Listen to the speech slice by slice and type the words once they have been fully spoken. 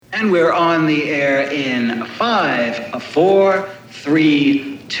And we're on the air in 5, 4,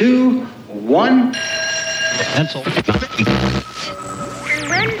 3, 2, 1. Pencil. And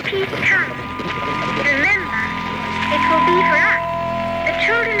when peace comes, remember, it will be for us, the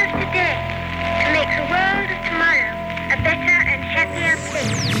children of today, to make the world of tomorrow a better and happier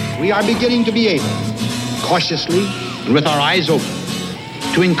place. We are beginning to be able, cautiously and with our eyes open,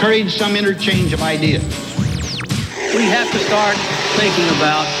 to encourage some interchange of ideas. We have to start thinking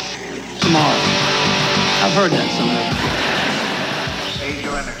about tomorrow. I've heard that somewhere.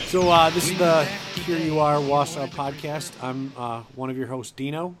 So this is the Here You Are Wausau podcast. I'm one of your hosts,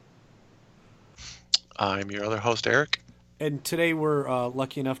 Dino. I'm your other host, Eric. And today we're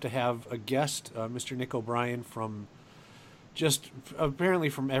lucky enough to have a guest, Mr. Nick O'Brien, from apparently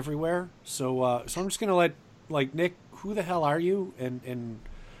from everywhere. So I'm just going to let, Nick, who the hell are you? And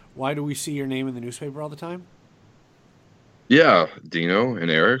why do we see your name in the newspaper all the time? Yeah, Dino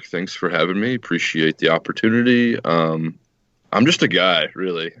and Eric, thanks for having me. Appreciate the opportunity. I'm just a guy,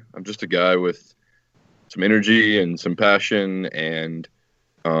 really. I'm just a guy with some energy and some passion and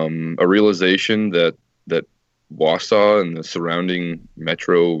a realization that Wausau and the surrounding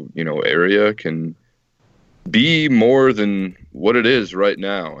metro, area can be more than what it is right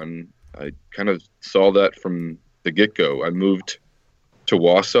now. And I kind of saw that from the get-go. I moved to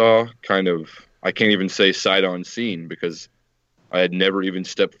Wausau I can't even say sight unseen, because I had never even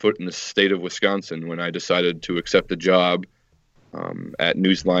stepped foot in the state of Wisconsin when I decided to accept a job at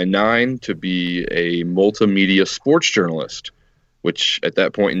Newsline 9 to be a multimedia sports journalist, which at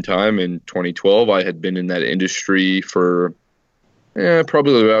that point in time in 2012, I had been in that industry for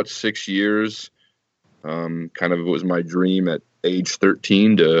probably about 6 years. It was my dream at age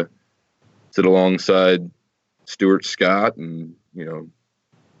 13 to sit alongside Stuart Scott and,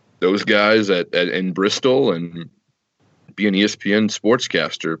 those guys in Bristol and be an ESPN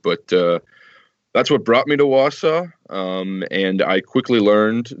sportscaster. But that's what brought me to Wausau. And I quickly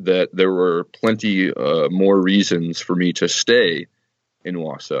learned that there were plenty more reasons for me to stay in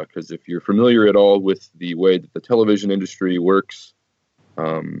Wausau. Because if you're familiar at all with the way that the television industry works,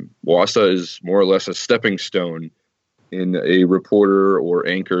 Wausau is more or less a stepping stone in a reporter or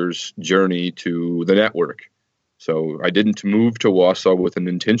anchor's journey to the network. So I didn't move to Wausau with an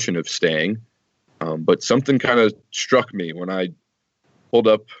intention of staying, but something kind of struck me when I pulled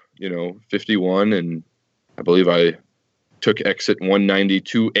up, 51, and I believe I took exit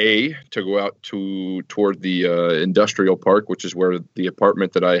 192A to go out toward the industrial park, which is where the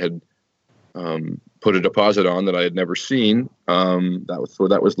apartment that I had put a deposit on that I had never seen. That was where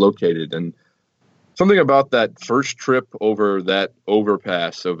that was located. And something about that first trip over that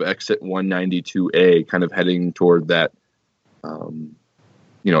overpass of exit 192A, kind of heading toward that,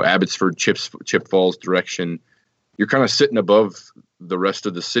 Abbotsford, Chip Falls direction, you're kind of sitting above the rest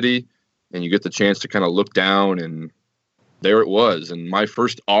of the city and you get the chance to kind of look down, and there it was. And my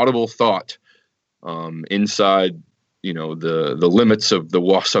first audible thought inside, the limits of the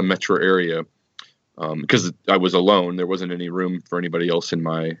Wausau metro area, because I was alone. There wasn't any room for anybody else in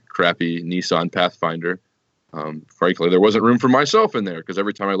my crappy Nissan Pathfinder. Frankly, there wasn't room for myself in there, because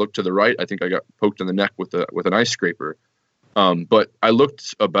every time I looked to the right, I think I got poked in the neck with an ice scraper. But I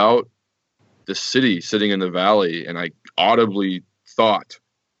looked about the city sitting in the valley, and I audibly thought,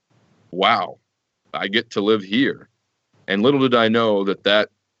 wow, I get to live here. And little did I know that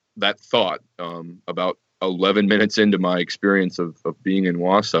thought, about 11 minutes into my experience of being in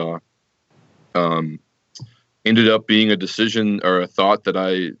Wausau, ended up being a decision or a thought that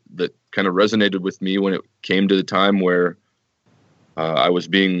kind of resonated with me when it came to the time where I was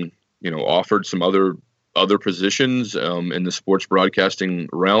being, offered some other positions in the sports broadcasting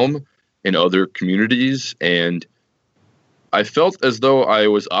realm in other communities. And I felt as though I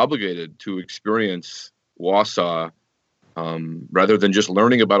was obligated to experience Wausau rather than just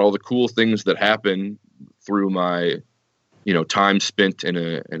learning about all the cool things that happen through my, time spent in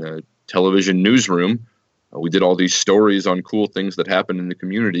a television newsroom. We did all these stories on cool things that happen in the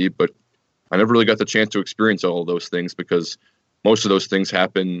community, but I never really got the chance to experience all of those things, because most of those things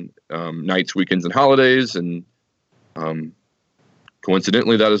happen nights, weekends, and holidays. And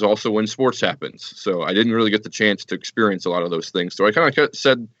coincidentally, that is also when sports happens. So I didn't really get the chance to experience a lot of those things. So I kind of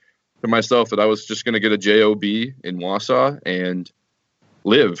said to myself that I was just going to get a job in Wausau and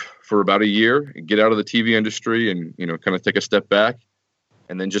live for about a year, get out of the TV industry, and kind of take a step back,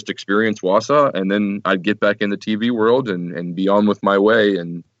 and then just experience Wausau. And then I'd get back in the TV world and be on with my way.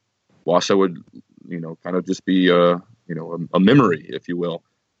 And Wausau would, kind of just be a memory, if you will.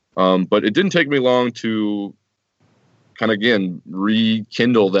 But it didn't take me long to kind of, again,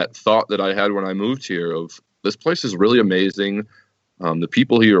 rekindle that thought that I had when I moved here of, this place is really amazing. The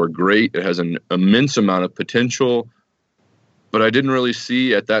people here are great. It has an immense amount of potential, but I didn't really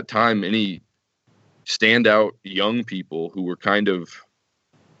see at that time any standout young people who were kind of,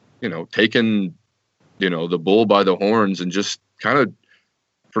 taking, the bull by the horns and just kind of,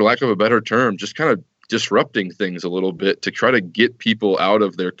 for lack of a better term, just kind of disrupting things a little bit to try to get people out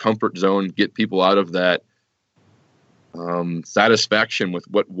of their comfort zone, get people out of that satisfaction with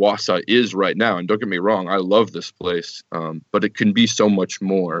what Wausau is right now. And don't get me wrong, I love this place, but it can be so much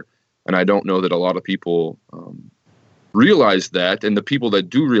more. And I don't know that a lot of people realize that. And the people that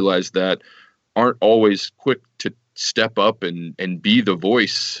do realize that aren't always quick to step up and be the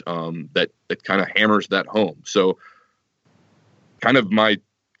voice that kind of hammers that home. So kind of my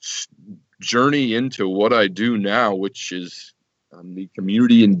journey into what I do now, which is I'm the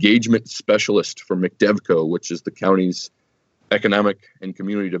community engagement specialist for McDevco, which is the county's economic and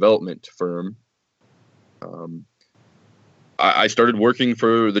community development firm. I started working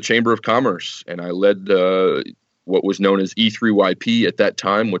for the Chamber of Commerce, and I led what was known as E3YP at that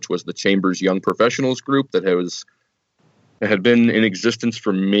time, which was the Chamber's Young Professionals Group that had been in existence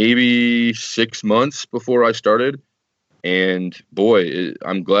for maybe 6 months before I started. And boy,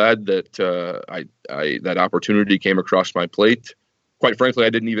 I'm glad that that opportunity came across my plate. Quite frankly, I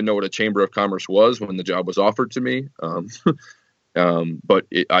didn't even know what a Chamber of Commerce was when the job was offered to me. But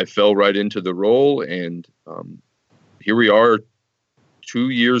I fell right into the role, and here we are 2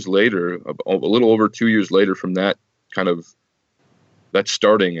 years later, a little over 2 years later from that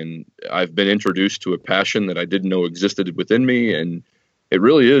starting. And I've been introduced to a passion that I didn't know existed within me. And it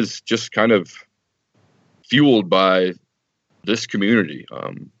really is just kind of fueled by this community.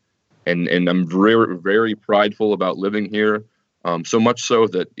 And I'm very, very prideful about living here. So much so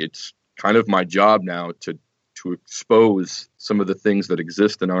that it's kind of my job now to expose some of the things that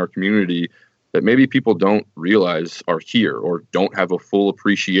exist in our community that maybe people don't realize are here or don't have a full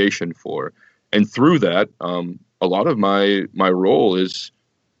appreciation for. And through that, a lot of my role is,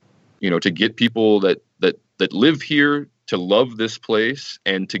 to get people that live here to love this place,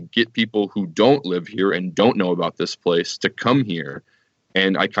 and to get people who don't live here and don't know about this place to come here.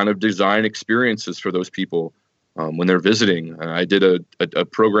 And I kind of design experiences for those people when they're visiting. I did a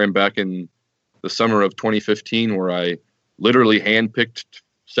program back in the summer of 2015 where I literally handpicked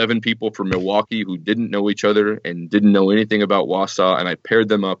 7 people from Milwaukee who didn't know each other and didn't know anything about Wausau, and I paired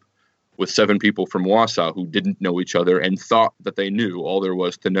them up with 7 people from Wausau who didn't know each other and thought that they knew all there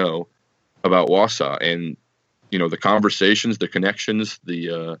was to know about Wausau. And the conversations, the connections,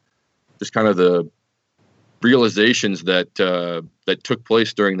 the just kind of the realizations that took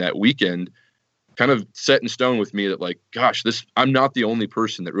place during that weekend kind of set in stone with me that, like, gosh, I'm not the only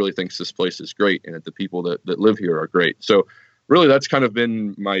person that really thinks this place is great, and that the people that live here are great. So really, that's kind of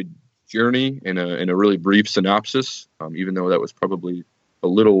been my journey in a really brief synopsis, even though that was probably a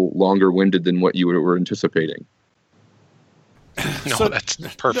little longer winded than what you were anticipating. No, that's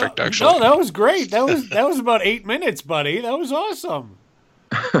perfect. Actually, no, that was great. That was about 8 minutes, buddy. That was awesome.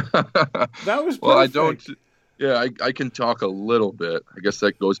 That was perfect. Well, I don't. Yeah, I can talk a little bit. I guess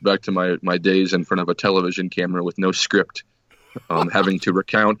that goes back to my days in front of a television camera with no script, having to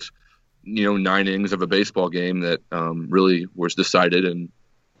recount, 9 innings of a baseball game that really was decided in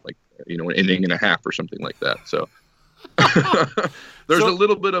an inning and a half or something like that. So there's a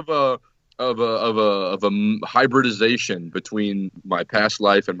little bit of a hybridization between my past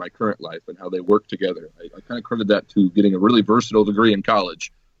life and my current life and how they work together. I kind of credit that to getting a really versatile degree in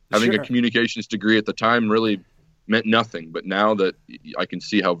college. Having a communications degree at the time really meant nothing, but now that I can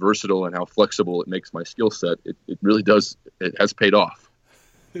see how versatile and how flexible it makes my skill set, it really does. It has paid off.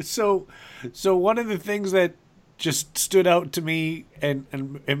 So one of the things that just stood out to me, and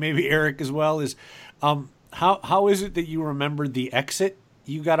maybe Eric as well, is how is it that you remembered the exit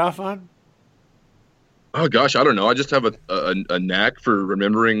you got off on? Oh gosh, I don't know. I just have a knack for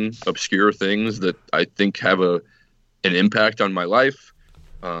remembering obscure things that I think have an impact on my life.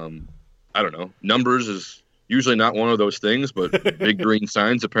 I don't know. Numbers is usually not one of those things, but big green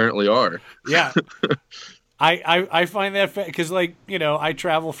signs apparently are. Yeah. I find that because, I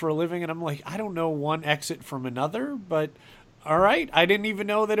travel for a living, and I'm like, I don't know one exit from another, but all right. I didn't even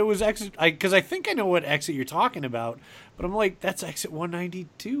know that it was exit, because I think I know what exit you're talking about, but I'm like, that's exit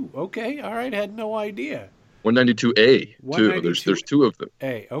 192. Okay. All right. I had no idea. 192A. 192. There's 2 of them.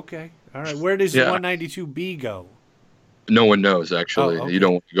 A. Okay. All right. Where does 192B go? No one knows, actually. Oh, okay. You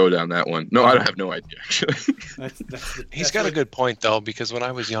don't want to go down that one. No, I have no idea, actually. He's got a good point, though, because when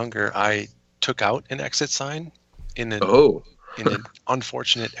I was younger, I took out an exit sign in an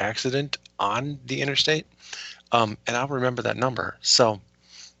unfortunate accident on the interstate, and I'll remember that number. So,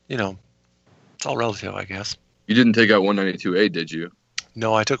 it's all relative, I guess. You didn't take out 192A, did you?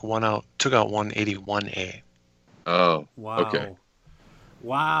 No, I took out 181A. Oh, Wow. Okay.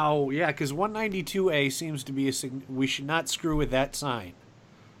 Wow. Yeah, because 192A seems to be we should not screw with that sign.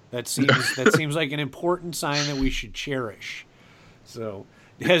 That seems like an important sign that we should cherish. So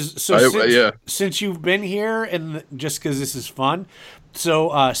since you've been here, and just because this is fun,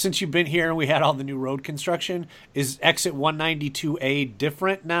 so since you've been here and we had all the new road construction, is exit 192A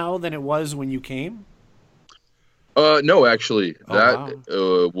different now than it was when you came? No, actually, wow.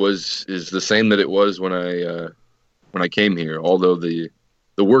 is the same that it was when I came here. Although the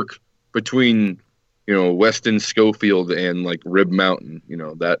work between Weston, Schofield, and like Rib Mountain,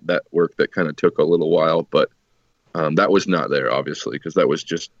 that work that kind of took a little while, but that was not there obviously because that was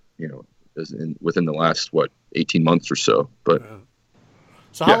just within the last 18 months or so. But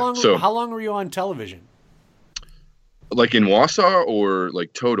so how long were you on television? Like in Wausau or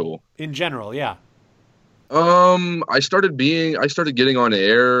like total? In general, yeah. I started getting on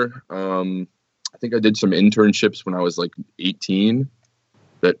air. I think I did some internships when I was like 18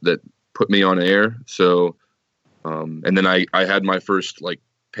 that put me on air. So, and then I had my first like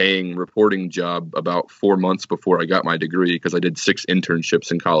paying reporting job about 4 months before I got my degree because I did 6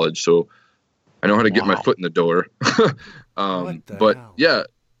 internships in college. So I know how to get my foot in the door. But hell? Yeah,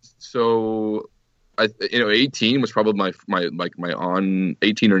 so 18 was probably my on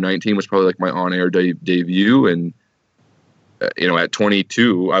 18 or 19 was probably like my on air debut. And, at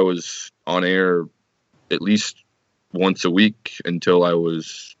 22, I was on air at least once a week until I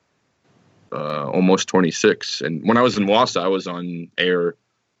was almost 26. And when I was in Wausau, I was on air,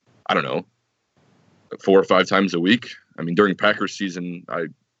 I don't know, 4 or 5 times a week. I mean, during Packers season,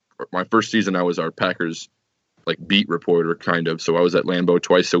 my first season, I was our Packers like beat reporter kind of. So I was at Lambeau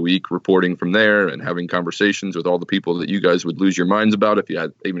twice a week reporting from there and having conversations with all the people that you guys would lose your minds about if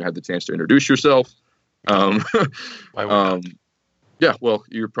you even had the chance to introduce yourself. Yeah, well,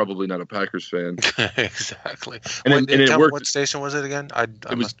 you're probably not a Packers fan. Exactly. And it worked. What station was it again?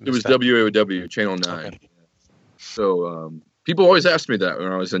 It was WAOW, Channel 9. Okay. So people always asked me that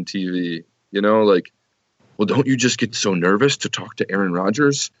when I was on TV, like, well, don't you just get so nervous to talk to Aaron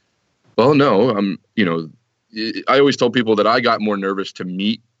Rodgers? Well, no, I always told people that I got more nervous to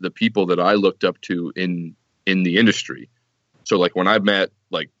meet the people that I looked up to in the industry. So like when I met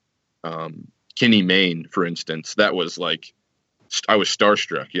like Kenny Mayne, for instance, that was like, I was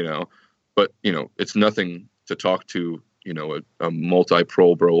starstruck, but it's nothing to talk to, a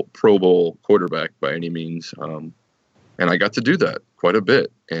multi-Pro Bowl quarterback by any means. And I got to do that quite a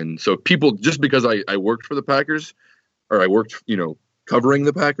bit. And so people, just because I worked for the Packers or I worked, covering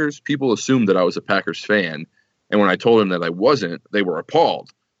the Packers, people assumed that I was a Packers fan. And when I told them that I wasn't, they were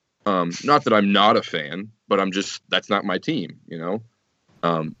appalled. Not that I'm not a fan, but that's not my team,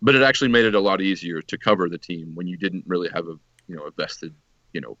 but it actually made it a lot easier to cover the team when you didn't really have a vested,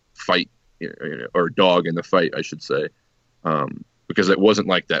 fight or dog in the fight, I should say. Because it wasn't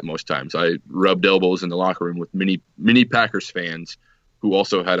like that most times. I rubbed elbows in the locker room with many Packers fans who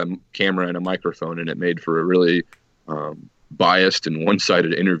also had a camera and a microphone, and it made for a really biased and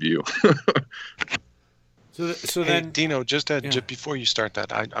one-sided interview. So hey, then, Dino, just before you start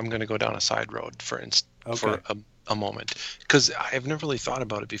that, I'm going to go down a side road for a moment, because I've never really thought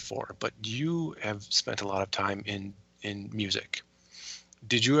about it before. But you have spent a lot of time in music.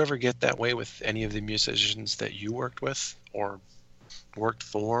 Did you ever get that way with any of the musicians that you worked with or worked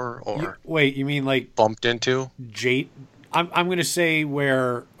for or wait, you mean like bumped into? I'm going to say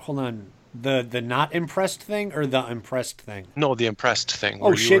hold on, the not impressed thing or the impressed thing? No, the impressed thing.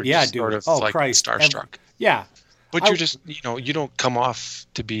 Oh shit, yeah, dude. Sort of like Christ. Starstruck. Yeah. But you're just, you don't come off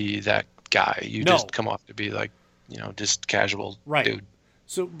to be that guy. You just come off to be like, just casual dude.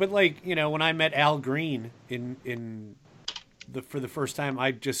 So, but like, when I met Al Green for the first time,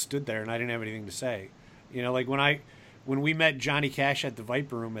 I just stood there and I didn't have anything to say. Like when we met Johnny Cash at the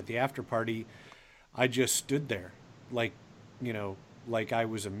Viper Room at the after party, I just stood there like I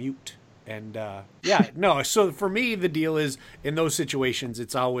was a mute. And so for me, the deal is in those situations,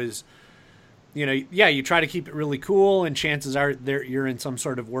 it's always, you try to keep it really cool and chances are you're in some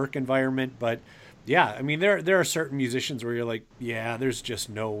sort of work environment, but yeah, I mean, there are certain musicians where you're like, yeah, there's just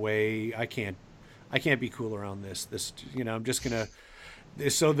no way I can't be cool around this, I'm just going to,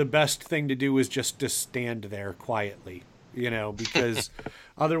 so the best thing to do is just to stand there quietly, because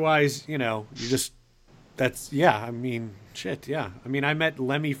otherwise, you just, I mean, shit. Yeah. I mean, I met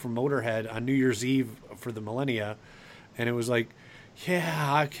Lemmy from Motorhead on New Year's Eve for the Millennia, and it was like,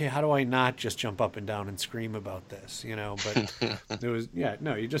 yeah, okay, how do I not just jump up and down and scream about this, you know? But there was, yeah,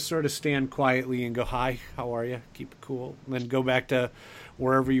 no, you just sort of stand quietly and go, hi, how are you? Keep it cool. And then go back to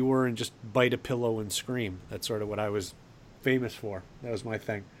wherever you were and just bite a pillow and scream. That's sort of what I was famous for. That was my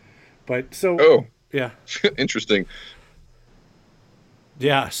thing. But so, Oh, yeah. interesting.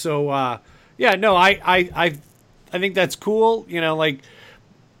 Yeah. So, yeah, no, I think that's cool. You know, like,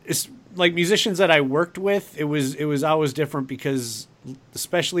 it's like musicians that I worked with, it was always different because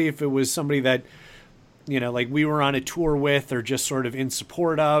especially if it was somebody that, you know, like we were on a tour with or just sort of in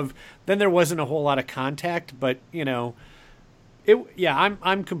support of, then there wasn't a whole lot of contact, but you know,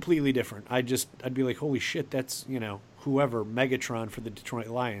 I'm completely different. I'd be like, holy shit, that's, you know, whoever, Megatron for the Detroit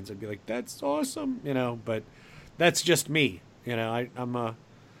Lions. I'd be like, that's awesome, you know, but that's just me. You know, I'm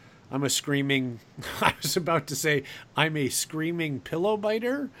a screaming, I was about to say I'm a screaming pillow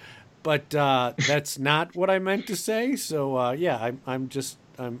biter, but that's not what I meant to say. So yeah, I'm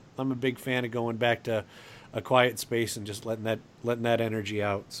a big fan of going back to a quiet space and just letting that energy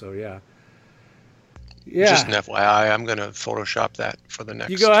out. So yeah. Just an FYI, I'm gonna Photoshop that for the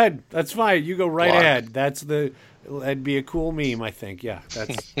next. You go ahead. That's fine. You go right blog. ahead. That'd be a cool meme, I think. Yeah,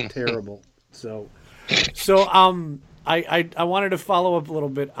 that's terrible. So I wanted to follow up a little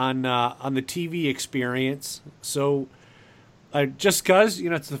bit on the TV experience. So, just because, you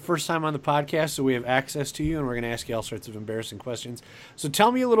know, it's the first time on the podcast, so we have access to you, and we're going to ask you all sorts of embarrassing questions. So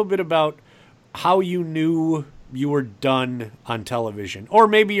tell me a little bit about how you knew you were done on television, or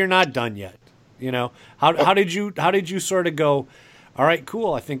maybe you're not done yet. You know, how did you sort of go, all right,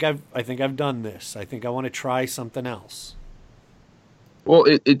 cool, I think I've done this. I think I want to try something else. Well,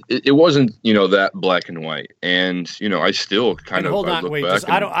 it wasn't, you know, that black and white, and you know, I still kind of hold on, look wait, back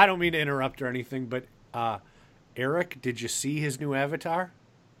I don't mean to interrupt or anything, but Eric, did you see his new avatar?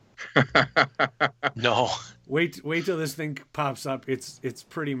 No. Wait till this thing pops up. It's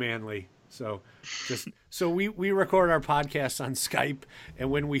pretty manly. So we record our podcasts on Skype,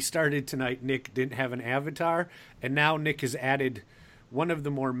 and when we started tonight, Nick didn't have an avatar, and now Nick has added one of the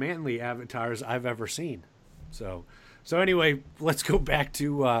more manly avatars I've ever seen. So anyway, let's go back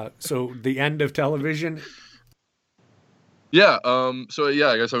to so the end of television. Yeah. So yeah,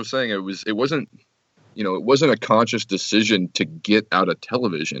 I guess I was saying it wasn't a conscious decision to get out of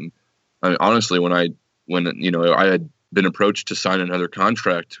television. I mean, honestly, when you know, I had been approached to sign another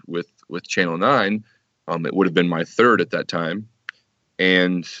contract with Channel 9, it would have been my third at that time,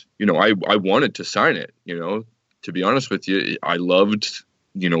 and you know, I wanted to sign it. You know, to be honest with you, I loved,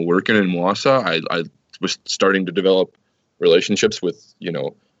 you know, working in Wausau. I was starting to develop relationships with, you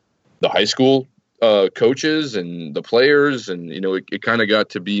know, the high school coaches and the players, and you know, it kind of got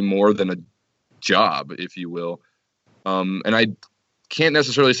to be more than a job, if you will. And I can't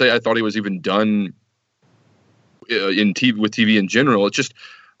necessarily say I thought he was even done in TV with TV in general. It's just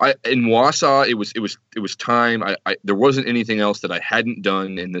in Wausau, it was time. There wasn't anything else that I hadn't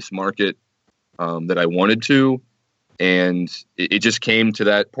done in this market that I wanted to. And it just came to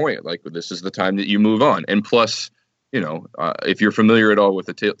that point, like, this is the time that you move on. And plus, you know, if you're familiar at all with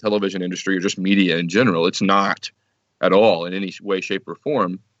the television industry or just media in general, it's not at all in any way, shape, or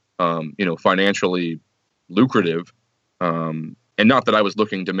form, you know, financially lucrative. And not that I was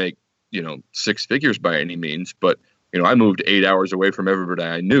looking to make, you know, six figures by any means, but, you know, I moved 8 hours away from everybody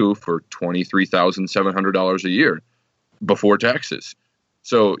I knew for $23,700 a year before taxes.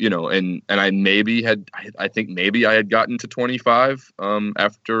 So, you know, and I think maybe I had gotten to 25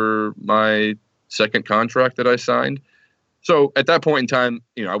 after my second contract that I signed. So at that point in time,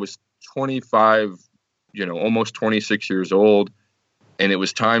 you know, I was 25, you know, almost 26 years old, and it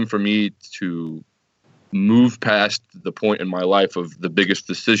was time for me to move past the point in my life of the biggest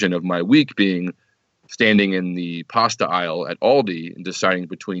decision of my week being standing in the pasta aisle at Aldi and deciding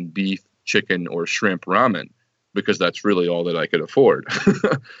between beef, chicken, or shrimp ramen, because that's really all that I could afford.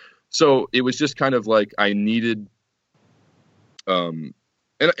 So it was just kind of like I needed, and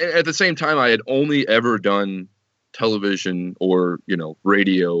at the same time, I had only ever done television or, you know,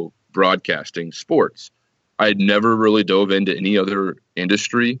 radio broadcasting sports. I had never really dove into any other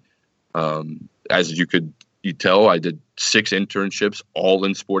industry. As you tell, I did 6 internships, all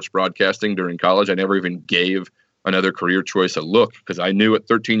in sports broadcasting during college. I never even gave another career choice a look because I knew at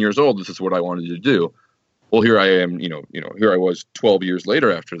 13 years old, this is what I wanted to do. Well, here I am, here I was 12 years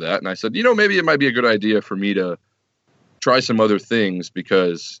later after that. And I said, you know, maybe it might be a good idea for me to try some other things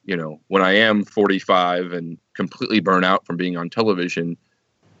because, you know, when I am 45 and completely burnt out from being on television,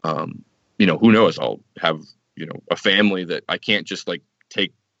 you know, who knows, I'll have, you know, a family that I can't just like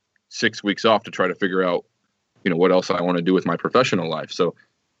take 6 weeks off to try to figure out, you know, what else I want to do with my professional life. So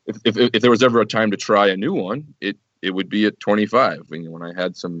if there was ever a time to try a new one, it it would be at 25 when I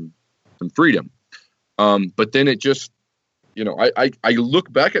had some freedom. But then it just, I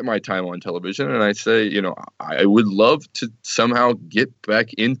look back at my time on television and I say, I would love to somehow get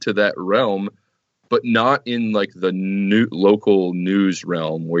back into that realm, but not in like the new local news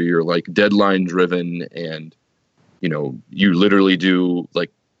realm where you're like deadline driven and, you literally do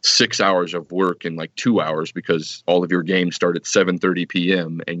like 6 hours of work in like 2 hours because all of your games start at 7:30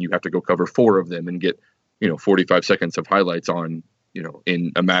 p.m. and you have to go cover 4 of them and get, 45 seconds of highlights on,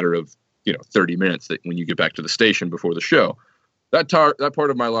 in a matter of, 30 minutes that when you get back to the station before the show. That part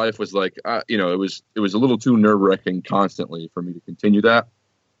of my life was like, it was a little too nerve wracking constantly for me to continue that.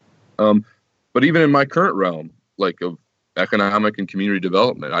 But even in my current realm, like of economic and community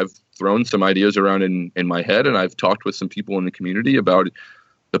development, I've thrown some ideas around in my head, and I've talked with some people in the community about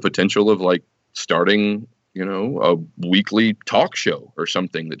the potential of like starting, a weekly talk show or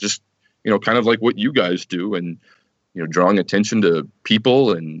something that just, kind of like what you guys do, and, drawing attention to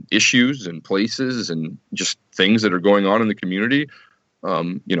people and issues and places and just things that are going on in the community.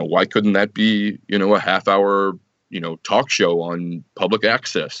 Why couldn't that be, a half hour, talk show on public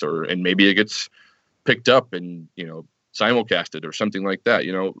access, and maybe it gets picked up and, simulcasted or something like that.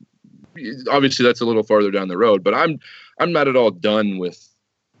 Obviously that's a little farther down the road, but I'm not at all done with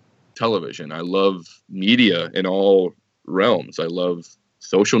television. I love media in all realms. I love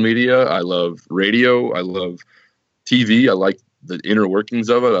social media. I love radio. I love TV. I like the inner workings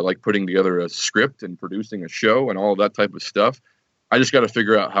of it. I like putting together a script and producing a show and all of that type of stuff. I just got to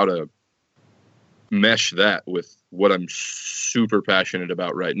figure out how to mesh that with what I'm super passionate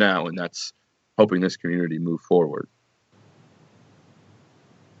about right now, and that's helping this community move forward.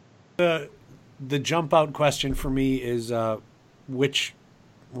 The jump out question for me is which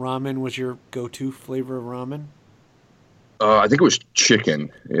ramen was your go-to flavor of ramen? I think it was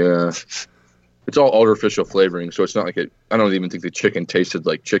chicken. Yeah. It's all artificial flavoring, so it's not like I don't even think the chicken tasted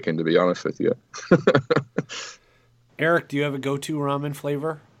like chicken, to be honest with you. Eric, do you have a go-to ramen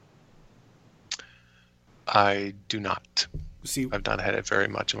flavor? I do not. See, I've not had it very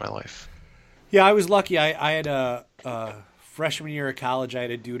much in my life. Yeah, I was lucky. I had a freshman year of college. I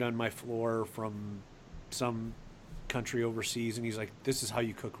had a dude on my floor from some country overseas, and he's like, "This is how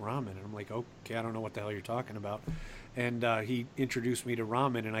you cook ramen." And I'm like, "Okay, I don't know what the hell you're talking about." And he introduced me to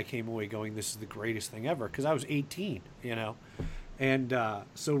ramen, and I came away going, "This is the greatest thing ever," because I was 18, And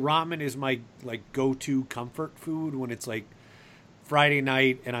so ramen is my like go-to comfort food when it's like Friday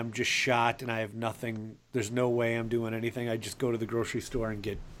night and I'm just shot and I have nothing. There's no way I'm doing anything. I just go to the grocery store and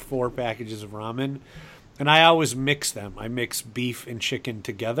get 4 packages of ramen. And I always mix them. I mix beef and chicken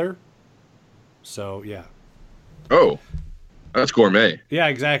together. So, yeah. Oh, that's gourmet. Yeah,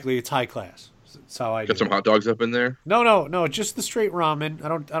 exactly. It's high class. That's how I got some hot dogs up in there? No. Just the straight ramen. I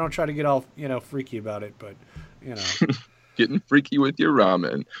don't try to get all, freaky about it, but, Getting freaky with your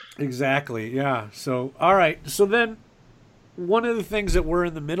ramen. Exactly, yeah. So, all right. So then one of the things that we're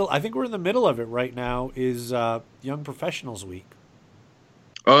in the middle, I think we're in the middle of it right now, is Young Professionals Week.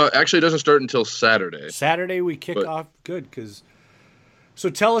 Actually, it doesn't start until Saturday. Saturday we kick off. Good, so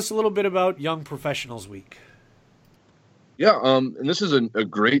tell us a little bit about Young Professionals Week. Yeah, and this is a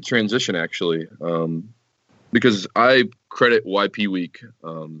great transition, actually, because I credit YP Week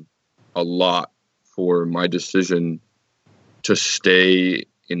a lot for my decision to stay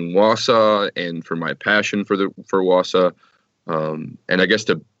in Wausau and for my passion for Wausau. And I guess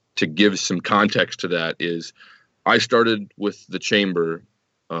to give some context to that is I started with the Chamber,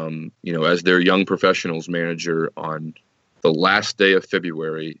 as their young professionals manager on the last day of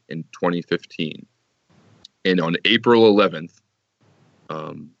February in 2015. And on April 11th,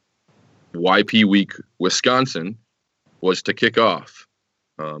 YP Week Wisconsin was to kick off.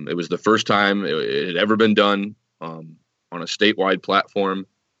 It was the first time it had ever been done on a statewide platform.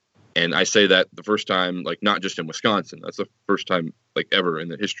 And I say that the first time, like not just in Wisconsin, that's the first time like ever in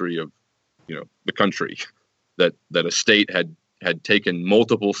the history of, the country that a state had taken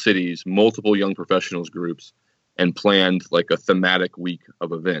multiple cities, multiple young professionals groups and planned like a thematic week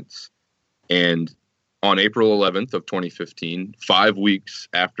of events. And on April 11th of 2015, 5 weeks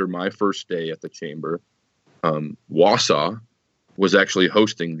after my first day at the Chamber, Wausau was actually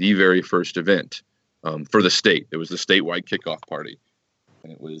hosting the very first event for the state. It was the statewide kickoff party.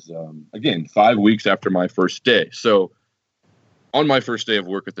 And it was, again, 5 weeks after my first day. So on my first day of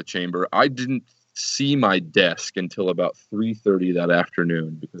work at the Chamber, I didn't see my desk until about 3:30 that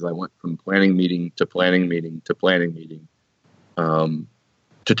afternoon because I went from planning meeting to planning meeting to planning meeting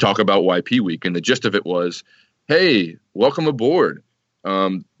to talk about YP Week. And the gist of it was, hey, welcome aboard.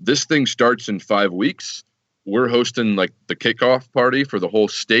 This thing starts in 5 weeks. We're hosting like the kickoff party for the whole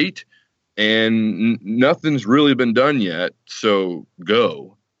state. and nothing's really been done yet. So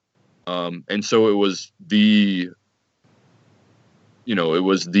go. And so it was the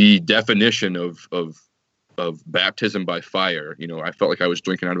definition of baptism by fire. I felt like I was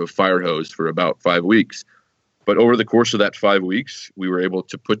drinking out of a fire hose for about 5 weeks. But over the course of that 5 weeks, we were able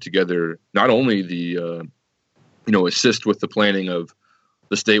to put together not only the, assist with the planning of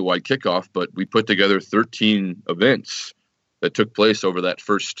the statewide kickoff, but we put together 13 events that took place over that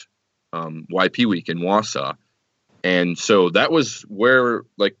first YP week in Wausau. And so that was where,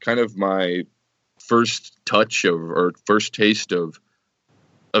 like, kind of my first touch of, or first taste of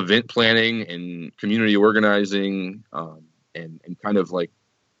event planning and community organizing, and kind of like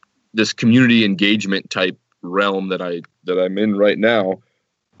this community engagement type realm that I'm in right now.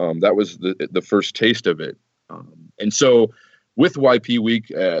 That was the first taste of it. And so with YP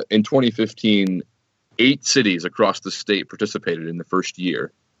Week in 2015, 8 cities across the state participated in the first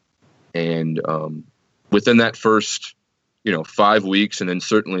year. And within that first, 5 weeks, and then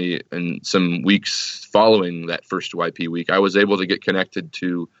certainly in some weeks following that first YP Week, I was able to get connected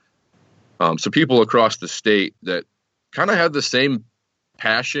to some people across the state that kind of had the same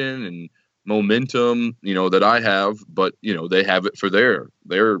passion and momentum, that I have, but, they have it for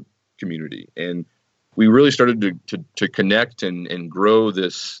their community. And we really started to connect and grow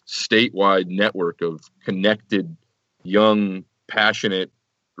this statewide network of connected, young, passionate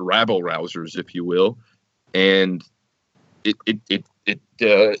rabble rousers, if you will. And it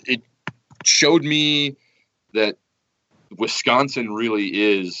showed me that Wisconsin really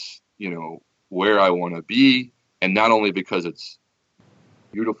is, where I want to be. And not only because it's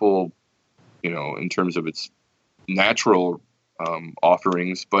beautiful, in terms of its natural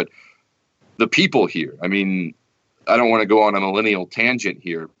offerings, but the people here. I mean, I don't want to go on a millennial tangent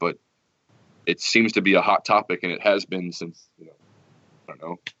here, but it seems to be a hot topic, and it has been since,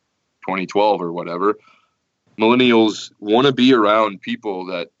 2012 or whatever. Millennials want to be around people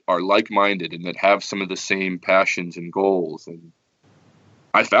that are like-minded and that have some of the same passions and goals. And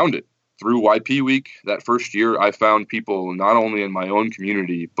I found it through YP Week. That first year, I found people not only in my own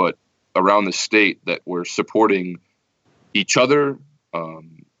community, but around the state that were supporting each other,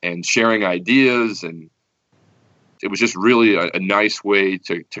 and sharing ideas. And it was just really a nice way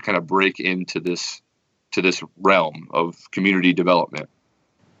to kind of break into this realm of community development.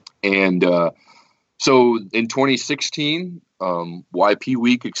 And so in 2016, YP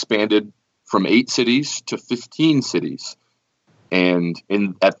Week expanded from 8 cities to 15 cities. And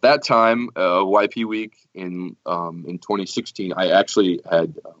at that time, YP Week in 2016,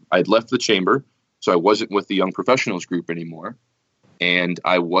 I'd left the chamber, so I wasn't with the Young Professionals group anymore, and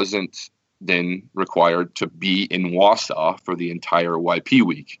I wasn't then required to be in Wausau for the entire YP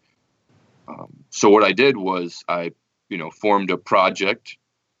Week. So what I did was I, formed a project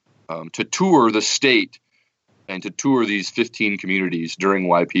to tour the state and to tour these 15 communities during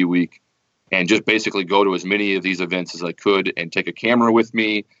YP Week, and just basically go to as many of these events as I could and take a camera with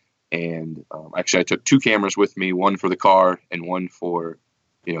me. And actually, I took 2 cameras with me, one for the car and one for,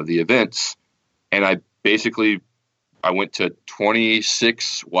 the events. And I went to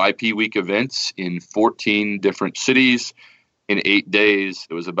 26 YP Week events in 14 different cities in 8 days.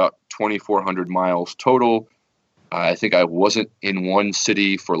 It was about 2,400 miles total. I think I wasn't in one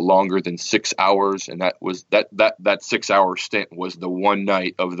city for longer than 6 hours, and that 6-hour stint was the one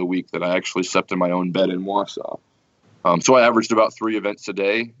night of the week that I actually slept in my own bed in Wausau. So I averaged about 3 events a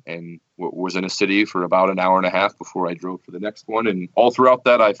day, and was in a city for about an hour and a half before I drove for the next one. And all throughout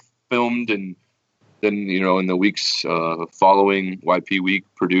that, I filmed, and then in the weeks following YP Week,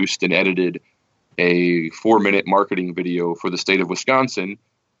 produced and edited a 4-minute marketing video for the state of Wisconsin,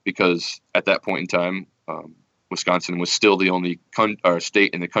 because at that point in time, Wisconsin was still the only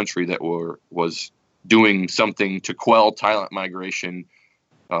state in the country that was doing something to quell talent migration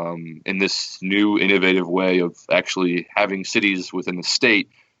in this new innovative way of actually having cities within the state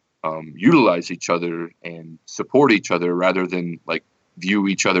utilize each other and support each other rather than view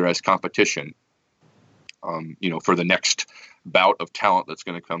each other as competition, for the next bout of talent that's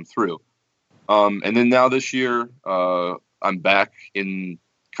going to come through. And then now this year, I'm back in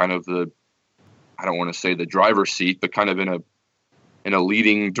kind of I don't want to say the driver's seat, but kind of in a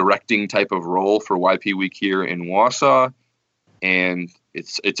leading, directing type of role for YP Week here in Wausau. And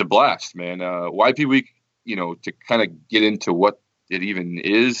it's a blast, man. YP Week, to kind of get into what it even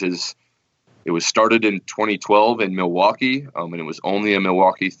is it was started in 2012 in Milwaukee, and it was only a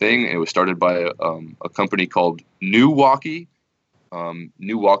Milwaukee thing. It was started by a company called Newwaukee.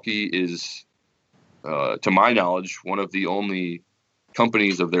 Newwaukee is, to my knowledge, one of the only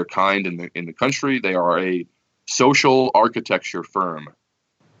companies of their kind in the country. They are a social architecture firm,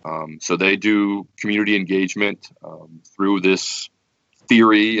 So they do community engagement through this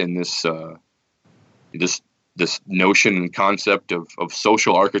theory and this notion and concept of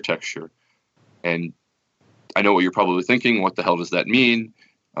social architecture. And I know what you're probably thinking. What the hell does that mean?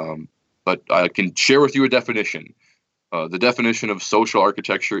 But I can share with you a definition. The definition of social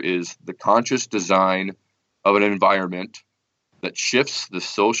architecture is the conscious design of an environment that shifts the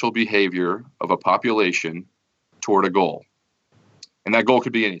social behavior of a population toward a goal. And that goal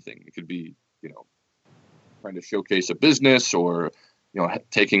could be anything. It could be, trying to showcase a business, or,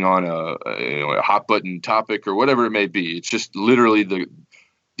 taking on a hot button topic, or whatever it may be. It's just literally the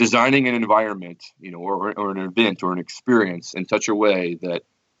designing an environment, or an event or an experience in such a way that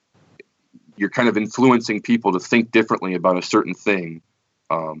you're kind of influencing people to think differently about a certain thing,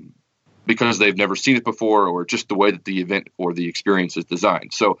 because they've never seen it before, or just the way that the event or the experience is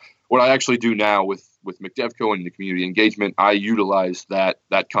designed. So what I actually do now with McDevco and the community engagement, I utilize that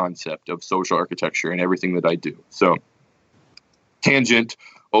concept of social architecture in everything that I do. So tangent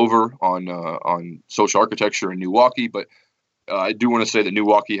over on social architecture in Milwaukee, but I do want to say that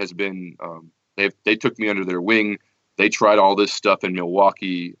Milwaukee has been, they took me under their wing. They tried all this stuff in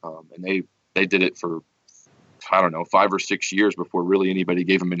Milwaukee, and they did it for, 5 or 6 years before really anybody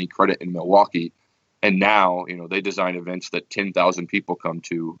gave them any credit in Milwaukee. And now, they design events that 10,000 people come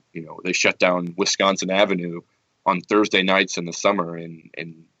to. They shut down Wisconsin Avenue on Thursday nights in the summer, and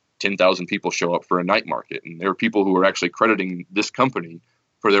 10,000 people show up for a night market. And there are people who are actually crediting this company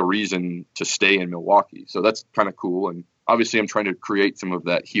for their reason to stay in Milwaukee. So that's kind of cool. And obviously I'm trying to create some of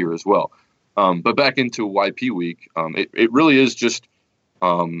that here as well. But back into YP Week, it really is just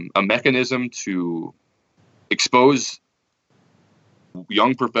a mechanism to expose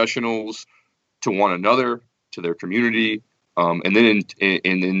young professionals to one another, to their community, and then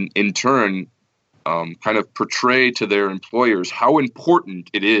in turn, kind of portray to their employers how important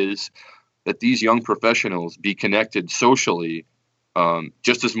it is that these young professionals be connected socially,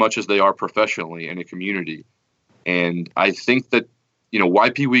 just as much as they are professionally in a community. And I think that,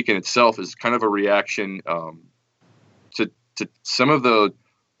 YP Week in itself is kind of a reaction to some of the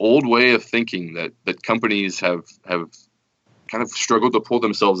old way of thinking that companies have kind of struggled to pull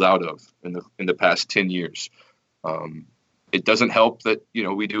themselves out of in the past 10 years. It doesn't help that,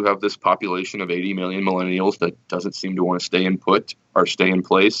 we do have this population of 80 million millennials that doesn't seem to want to stay in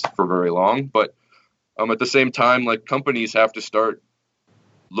place for very long. But at the same time, like, companies have to start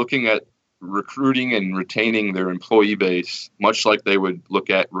looking at recruiting and retaining their employee base, much like they would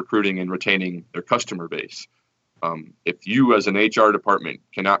look at recruiting and retaining their customer base. If you as an HR department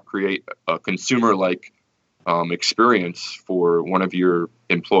cannot create a consumer-like experience for one of your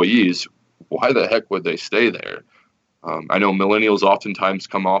employees, why the heck would they stay there? I know millennials oftentimes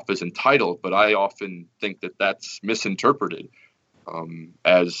come off as entitled, but I often think that that's misinterpreted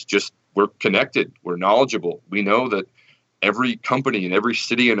as just, we're connected, we're knowledgeable. We know that every company in every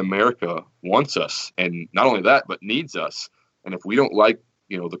city in America wants us, and not only that, but needs us. And if we don't like,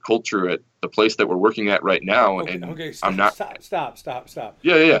 the culture at the place that we're working at right now, Stop.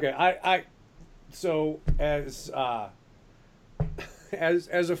 Yeah. Okay, so as a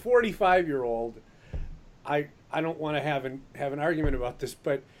 45-year-old, I don't want to have an argument about this,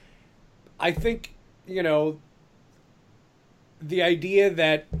 but I think, the idea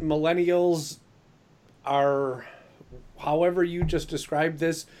that millennials are, however you just described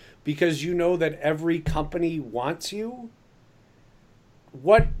this, because that every company wants you,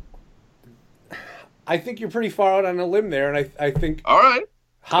 I think you're pretty far out on a limb there, and I think. All right.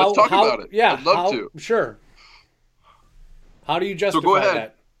 Let's talk about it. Yeah, I'd love to. Sure. How do you justify go ahead.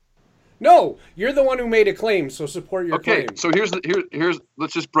 that? No, you're the one who made a claim, so support your claim. Okay, so here's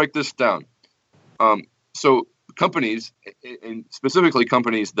let's just break this down. So companies, and specifically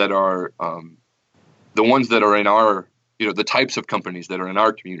companies that are the ones that are in our, the types of companies that are in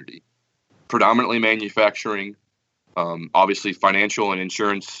our community, predominantly manufacturing, obviously financial and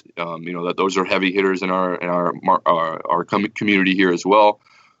insurance, that those are heavy hitters in our community here as well.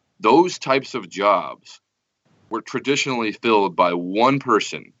 Those types of jobs were traditionally filled by one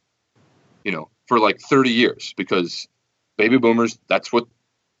person, for like 30 years, because baby boomers, that's what,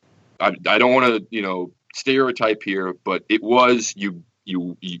 I don't want to, stereotype here, but it was, you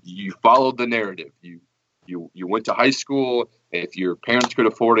followed the narrative. You went to high school. If your parents could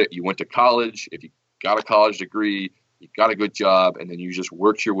afford it, you went to college. If you got a college degree, you got a good job, and then you just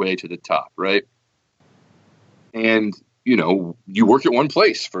worked your way to the top, right? And, you work at one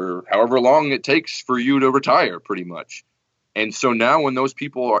place for however long it takes for you to retire, pretty much. And so now when those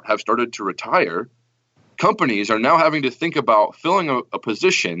people have started to retire, companies are now having to think about filling a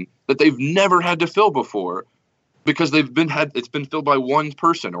position that they've never had to fill before, because it's been filled by one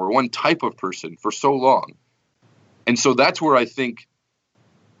person or one type of person for so long. And so that's where I think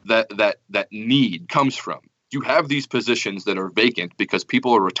that need comes from. You have these positions that are vacant because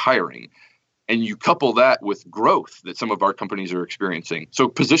people are retiring, and you couple that with growth that some of our companies are experiencing. So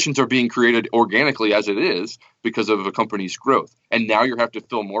positions are being created organically as it is because of a company's growth. And now you have to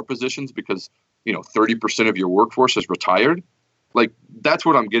fill more positions because, 30% of your workforce is retired. Like, that's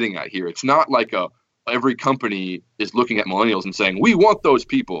what I'm getting at here. It's not like every company is looking at millennials and saying, we want those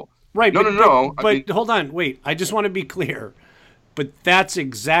people. Right. No. But hold on. Wait, I just want to be clear. But that's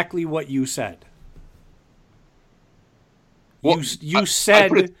exactly what you said. Well, you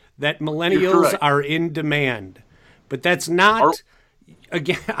said that millennials are in demand, but that's not. Are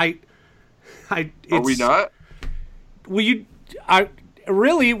we not? Well,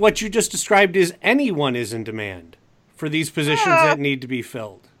 really what you just described is anyone is in demand for these positions that need to be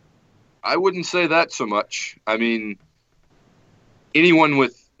filled. I wouldn't say that so much. I mean, anyone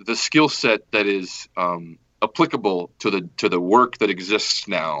with the skill set that is applicable to the work that exists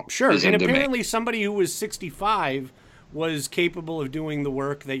now. Sure, is and in apparently demand. somebody who was 65 was capable of doing the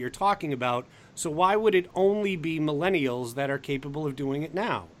work that you're talking about. So why would it only be millennials that are capable of doing it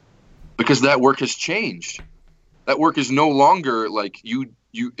now? Because that work has changed. That work is no longer like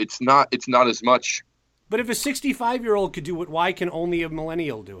it's not as much. But if a 65-year-old could do it, why can only a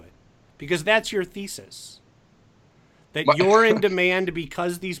millennial do it? Because that's your thesis. That you're in demand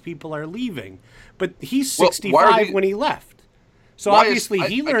because these people are leaving. But he's 65 when he left. So obviously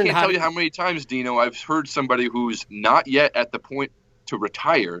he learned I can't tell you how many times, Dino, I've heard somebody who's not yet at the point to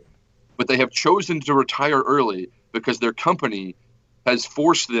retire, but they have chosen to retire early because their company has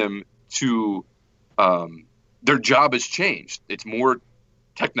forced them to, their job has changed. It's more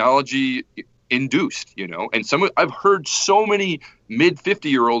technology induced, and I've heard so many mid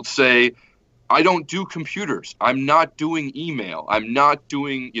 50-year-olds say, I don't do computers. I'm not doing email. I'm not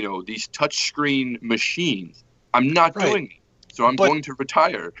doing, these touchscreen machines. I'm not doing it. So I'm going to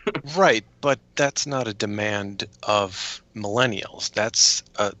retire. Right, but that's not a demand of millennials. That's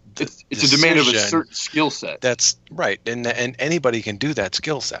it's a demand of a certain skill set. That's right, and anybody can do that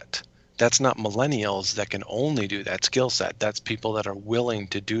skill set. That's not millennials that can only do that skill set. That's people that are willing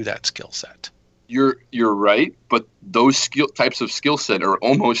to do that skill set. You're right, but those types of skill set are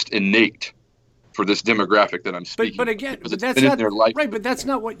almost innate for this demographic that I'm speaking. But again, that's not in their life. Right. But that's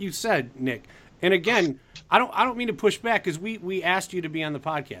not what you said, Nick. And again, I don't mean to push back because we asked you to be on the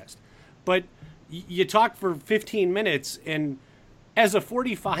podcast, but you talked for 15 minutes, and as a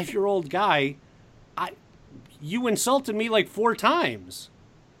 45-year-old guy, you insulted me like 4 times.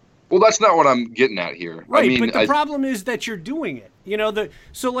 Well, that's not what I'm getting at here. Right, I mean, but the problem is that you're doing it.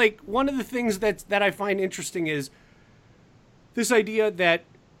 So like one of the things that I find interesting is this idea that,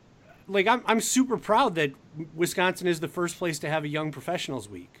 like, I'm super proud that Wisconsin is the first place to have a Young Professionals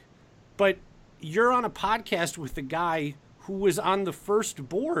Week, but you're on a podcast with the guy who was on the first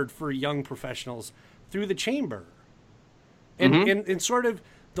board for Young Professionals through the chamber, and sort of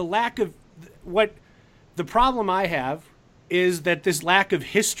the lack of what the problem I have is that this lack of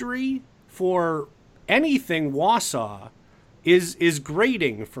history for anything Wausau is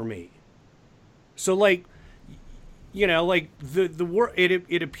grating for me. So like, the world,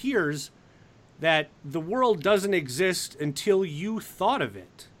 it appears that the world doesn't exist until you thought of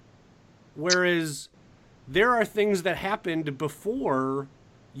it. Whereas there are things that happened before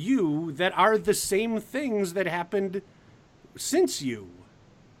you that are the same things that happened since you.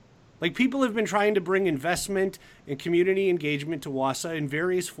 Like, people have been trying to bring investment and community engagement to Wausau in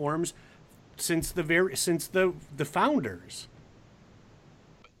various forms since the founders.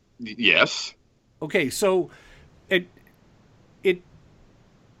 Yes. Okay, so it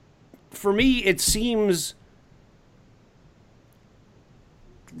for me it seems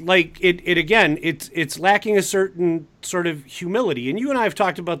like it's lacking a certain sort of humility. And you and I have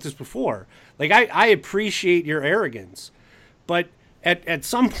talked about this before. Like, I appreciate your arrogance, but at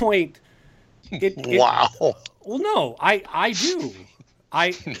some point, wow. Well, no, I do.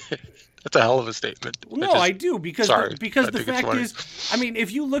 That's a hell of a statement. Well, no, I do because the fact is, I mean,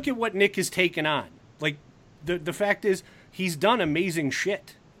 if you look at what Nick has taken on, like the fact is he's done amazing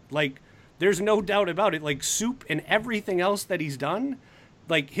shit. Like, there's no doubt about it. Like, Soup and everything else that he's done,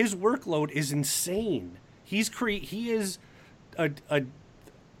 like, his workload is insane. He is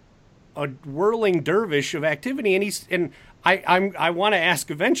a whirling dervish of activity, and I want to ask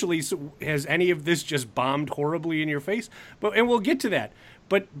eventually, so has any of this just bombed horribly in your face? And we'll get to that.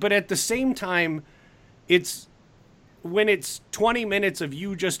 But at the same time, it's when it's 20 minutes of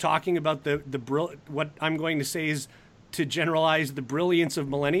you just talking about what I'm going to say is to generalize the brilliance of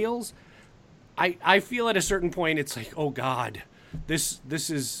millennials. I feel at a certain point it's like, oh God, this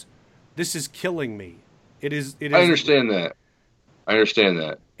is killing me. It is. I understand that.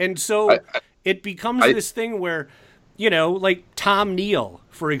 And so it becomes this thing where, like Tom Neal,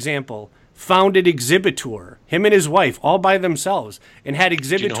 for example, founded Exhibitor, him and his wife, all by themselves, and had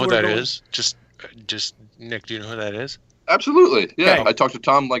Exhibitor. Do you know who that is? Just Nick, do you know who that is? Absolutely. Yeah, Okay. I talk to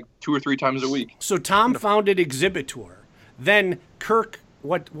Tom like 2 or 3 times a week. So Tom founded Exhibitor. Then Kirk,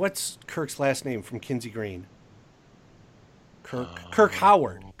 what's Kirk's last name from Kinsey Green? Kirk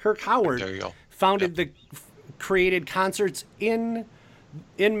Howard. Kirk Howard There you go. founded created concerts in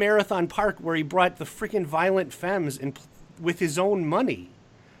Marathon Park where he brought the freaking Violent Femmes with his own money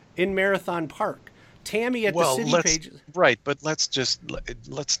in Marathon Park. Tammy at the City Pages. Right, but let's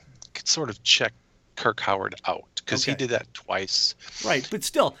sort of check Kirk Howard out because he Okay. did that twice. Right, but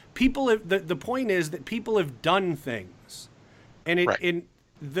still, people have, the point is that people have done things, and in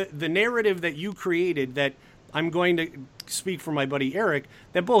the narrative that you created, that I'm going to speak for my buddy Eric,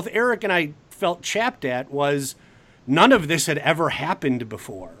 that both Eric and I felt chapped at, was none of this had ever happened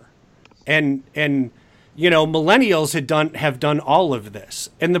before, and millennials have done all of this,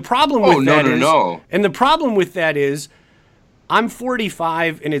 and the problem with and the problem with that is, I'm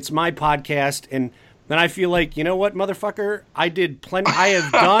 45 and it's my podcast, and then I feel like, you know what, motherfucker, I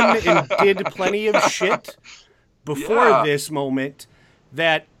have done and did plenty of shit before this moment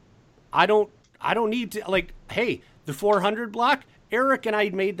that I don't need to, like, hey, the 400 block, Eric and I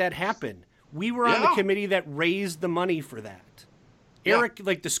made that happen. We were on the committee that raised the money for that. Eric,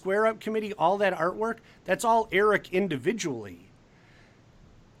 like the Square Up committee, all that artwork, that's all Eric individually.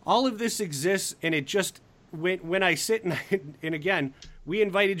 All of this exists, and it just, when I sit and again, we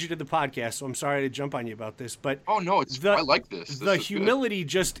invited you to the podcast, so I'm sorry to jump on you about this, but Oh no, I like this. The humility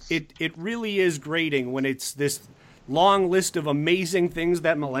just it really is grating when it's this long list of amazing things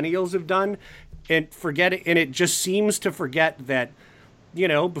that millennials have done, and it just seems to forget that,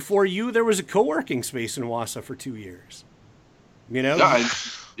 before you there was a co-working space in Wausau for 2 years. We've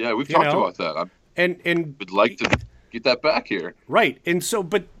talked about that. And would like to get that back here. Right, and so,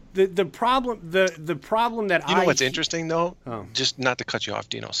 but the problem that What's interesting though, just not to cut you off,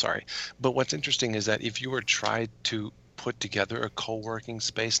 Dino, sorry, but what's interesting is that if you were tried to put together a co-working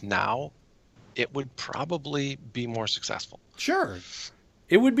space now, it would probably be more successful. Sure,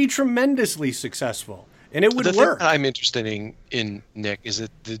 it would be tremendously successful, and it would the work. thing that I'm interested in, Nick, is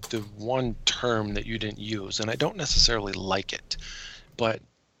that the one term that you didn't use, and I don't necessarily like it, but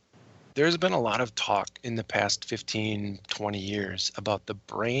there's been a lot of talk in the past 15, 20 years about the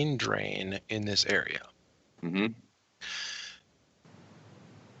brain drain in this area. Mm-hmm.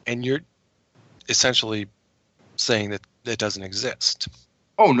 And you're essentially saying that that doesn't exist.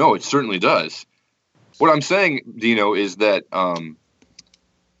 Oh, no, it certainly does. What I'm saying, Dino, is that,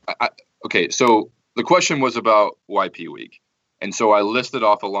 okay, so the question was about YP Week. And so I listed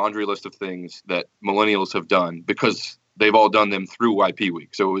off a laundry list of things that millennials have done because they've all done them through YP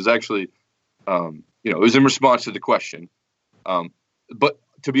Week. So it was actually, it was in response to the question. But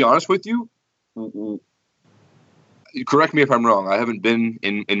to be honest with you, correct me if I'm wrong. I haven't been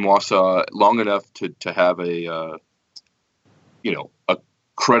in Wausau long enough to have a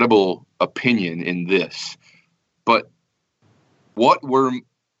credible opinion in this. But I'm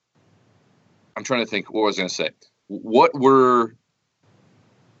trying to think what I was going to say. What were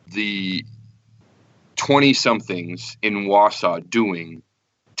the 20-somethings in Wausau doing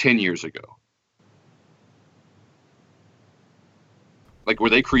 10 years ago? Like, were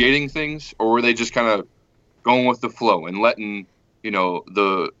they creating things, or were they just kind of going with the flow and letting,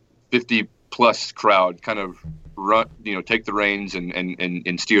 the 50-plus crowd kind of run, take the reins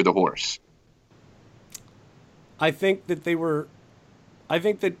and steer the horse? I think that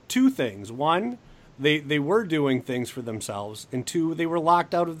two things. One, they were doing things for themselves, and two, they were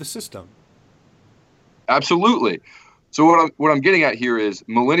locked out of the system. Absolutely. So what I'm getting at here is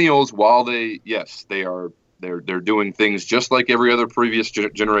millennials, while they're doing things just like every other previous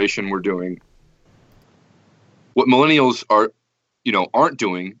generation were doing. What millennials aren't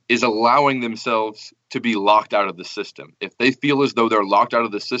doing is allowing themselves to be locked out of the system. If they feel as though they're locked out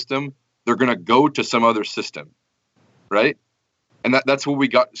of the system, they're going to go to some other system, right? And that's what we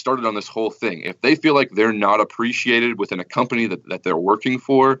got started on this whole thing. If they feel like they're not appreciated within a company that they're working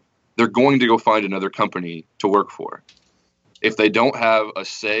for, they're going to go find another company to work for. If they don't have a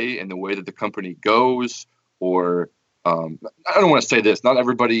say in the way that the company goes, or I don't want to say this, not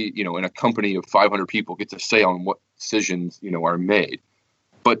everybody, in a company of 500 people gets a say on what decisions, are made.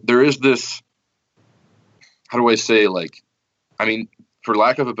 But there is this, how do I say, for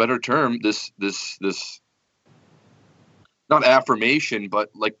lack of a better term, this not affirmation, but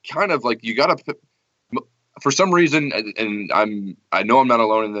like kind of like you got to, for some reason, and I know I'm not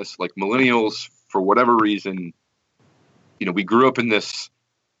alone in this, like millennials, for whatever reason, you know, we grew up in this,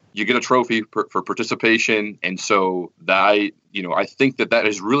 you get a trophy for participation. And so that I think that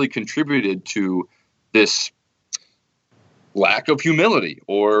has really contributed to this lack of humility,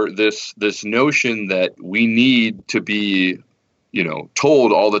 or this notion that we need to be, you know,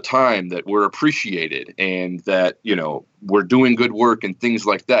 told all the time that we're appreciated and that, you know, we're doing good work and things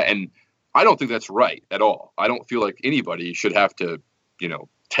like that. And I don't think that's right at all. I don't feel like anybody should have to, you know,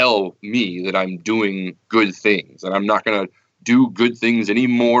 tell me that I'm doing good things, and I'm not going to do good things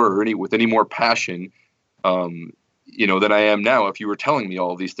anymore or with any more passion, you know, than I am now if you were telling me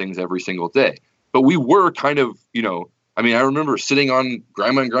all of these things every single day. But we were kind of, you know, I mean, I remember sitting on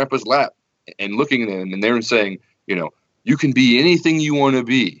Grandma and Grandpa's lap and looking at them, and they were saying, you know, you can be anything you want to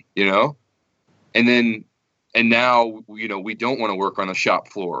be, you know, and now, you know, we don't want to work on a shop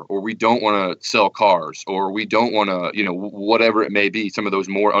floor, or we don't want to sell cars, or we don't want to, you know, whatever it may be, some of those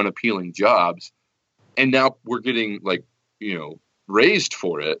more unappealing jobs. And now we're getting, like, you know, raised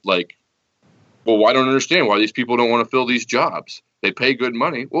for it. Like, well, I don't understand why these people don't want to fill these jobs. They pay good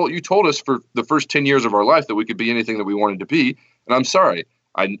money. Well, you told us for the first 10 years of our life that we could be anything that we wanted to be. And I'm sorry.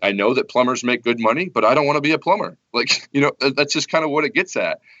 I know that plumbers make good money, but I don't want to be a plumber. Like, you know, that's just kind of what it gets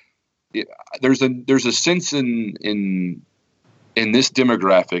at. There's a sense in this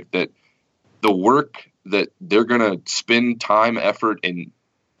demographic that the work that they're going to spend time, effort, and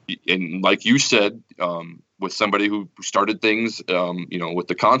like you said, with somebody who started things, you know, with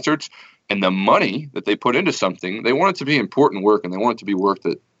the concerts, and the money that they put into something, they want it to be important work, and they want it to be work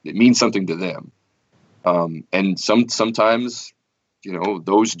that it means something to them. And sometimes, you know,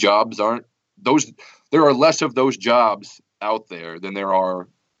 those jobs aren't those. There are less of those jobs out there than there are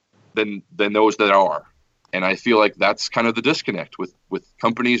than those that are. And I feel like that's kind of the disconnect with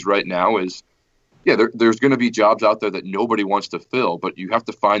companies right now is, yeah, there's going to be jobs out there that nobody wants to fill, but you have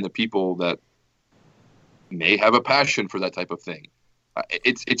to find the people that may have a passion for that type of thing.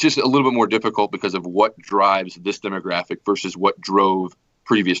 It's just a little bit more difficult because of what drives this demographic versus what drove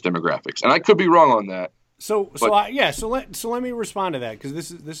previous demographics. And I could be wrong on that. So let me respond to that, because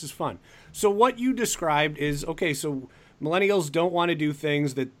this is fun. So what you described is, okay, so millennials don't want to do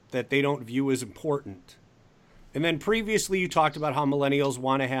things that they don't view as important. And then previously you talked about how millennials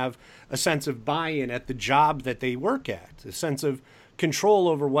want to have a sense of buy-in at the job that they work at, a sense of control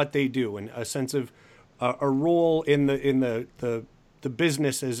over what they do, and a sense of a role in the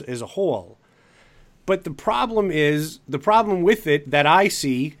business as a whole. But the problem with it that I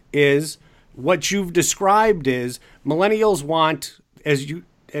see is what you've described is millennials want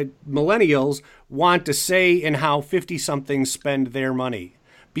to say in how 50-somethings spend their money.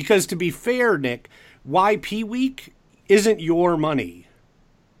 Because to be fair, Nick, YP Week isn't your money.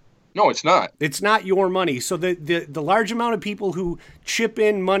 No, it's not. It's not your money. So the large amount of people who chip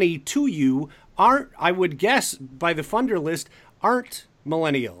in money to you aren't, I would guess, by the funder list, aren't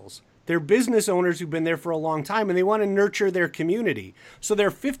millennials. They're business owners who've been there for a long time, and they want to nurture their community. So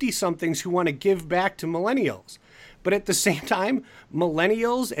they're 50-somethings who want to give back to millennials. But at the same time,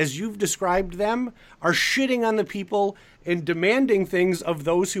 millennials, as you've described them, are shitting on the people and demanding things of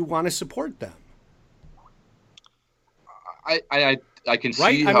those who want to support them. I can see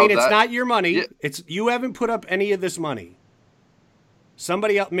right? how I mean, it's that, not your money. Yeah. It's you haven't put up any of this money.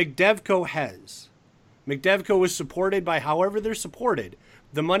 Somebody else, McDevco has. McDevco is supported by however they're supported.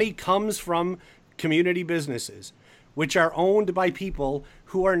 The money comes from community businesses, which are owned by people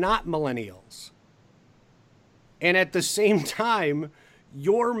who are not millennials. And at the same time,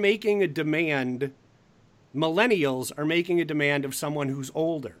 you're making a demand, millennials are making a demand of someone who's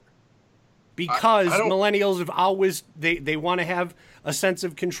older. Because millennials have always, they want to have a sense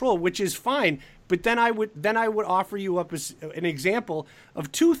of control, which is fine. But then I would offer you up as an example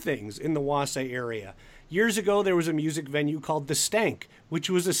of two things in the Wausau area. Years ago, there was a music venue called The Stank, which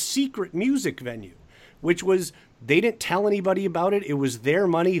was a secret music venue, which was, they didn't tell anybody about it. It was their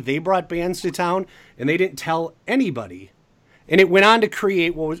money. They brought bands to town, and they didn't tell anybody. And it went on to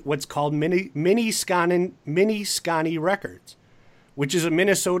create what's called Mini Scani Records, which is a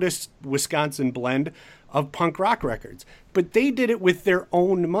Minnesota-Wisconsin blend of punk rock records. But they did it with their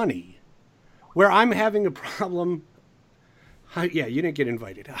own money. Where I'm having a problem... Yeah, you didn't get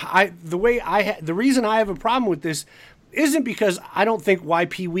invited. The reason I have a problem with this isn't because I don't think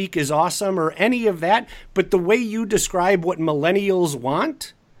YP Week is awesome or any of that, but the way you describe what millennials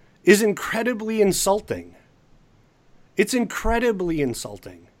want is incredibly insulting. It's incredibly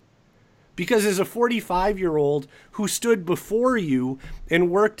insulting. Because as a 45-year-old who stood before you and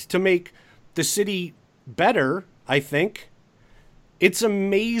worked to make the city better, I think, it's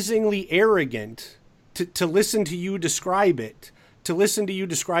amazingly arrogant to listen to you describe it, to listen to you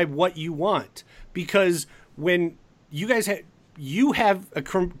describe what you want, because when you guys you have a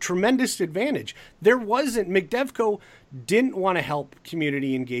tremendous advantage. There wasn't, McDevco didn't want to help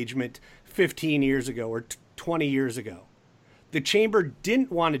community engagement 15 years ago or 20 years ago. The chamber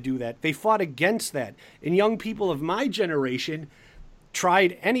didn't want to do that. They fought against that. And young people of my generation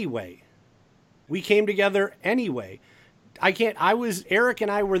tried anyway. We came together anyway. Eric and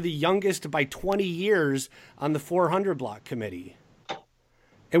I were the youngest by 20 years on the 400 block committee.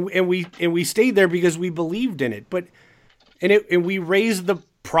 And we stayed there because we believed in it. And we raised the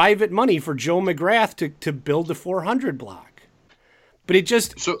private money for Joe McGrath to build the 400 block. But it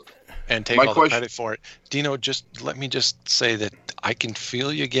just... And take all the credit for it. Dino, let me just say that I can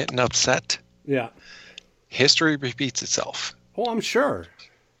feel you getting upset. Yeah. History repeats itself. Oh, I'm sure.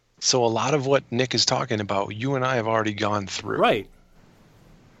 So a lot of what Nick is talking about, you and I have already gone through. Right.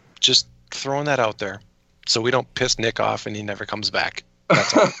 Just throwing that out there so we don't piss Nick off and he never comes back.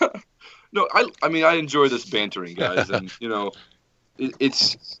 That's all. No, I mean, I enjoy this bantering, guys. And,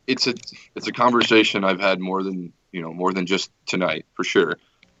 it's a conversation I've had more than just tonight, for sure.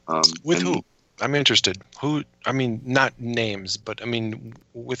 With who? I'm interested. Who? I mean, not names, but I mean,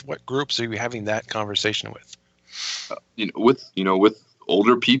 with what groups are you having that conversation with? With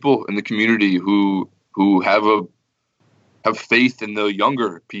older people in the community who have faith in the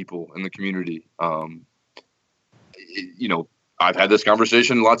younger people in the community. I've had this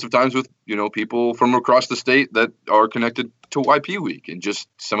conversation lots of times with people from across the state that are connected to YP Week, and just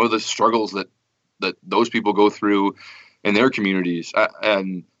some of the struggles that those people go through in their communities.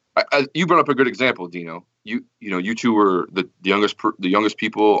 You brought up a good example, Dino. You two were the youngest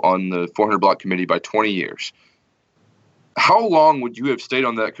people on the 400 block committee by 20 years. How long would you have stayed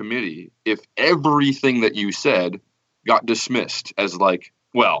on that committee if everything that you said got dismissed as like,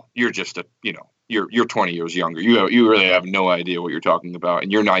 well, you're just you're 20 years younger. You really have no idea what you're talking about,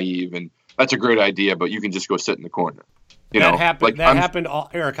 and you're naive, and that's a great idea, but you can just go sit in the corner. Happened.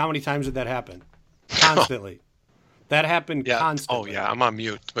 Eric, how many times did that happen? Constantly. That happened constantly. Oh, yeah, I'm on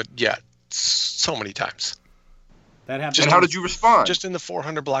mute. But, yeah, so many times. That happened. And how did you respond? Just in the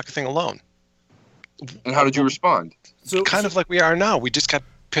 400 block thing alone. And how did you respond? Kind of like we are now. We just got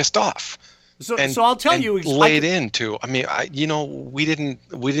pissed off. So I'll tell you. Laid into. I mean, we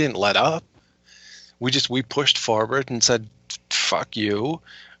didn't let up. We pushed forward and said, fuck you.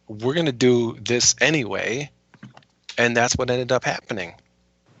 We're going to do this anyway. And that's what ended up happening.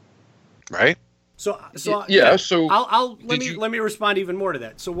 Right? Let me respond even more to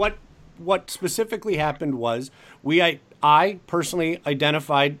that. So what specifically happened was I personally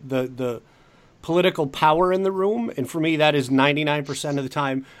identified the political power in the room, and for me that is 99% of the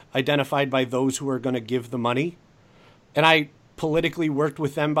time identified by those who are going to give the money, and I politically worked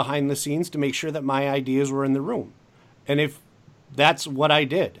with them behind the scenes to make sure that my ideas were in the room. And if that's what I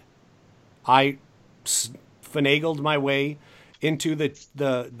did, I finagled my way into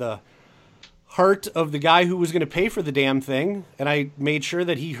the heart of the guy who was going to pay for the damn thing, and I made sure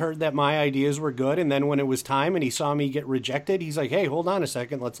that he heard that my ideas were good. And then when it was time and he saw me get rejected, he's like, hey, hold on a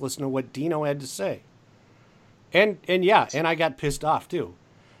second, let's listen to what Dino had to say. And I got pissed off too.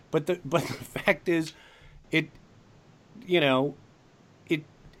 But the fact is,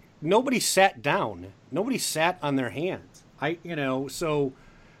 nobody sat down. Nobody sat on their hands. I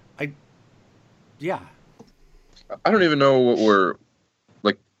don't even know what we're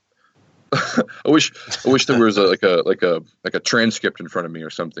like. I wish there was a transcript in front of me or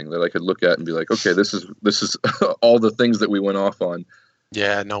something that I could look at and be like, okay, this is all the things that we went off on.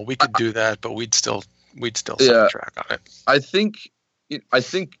 Yeah, no, we could do that, but we'd still sidetrack on it. I think,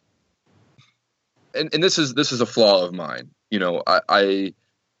 and this is a flaw of mine.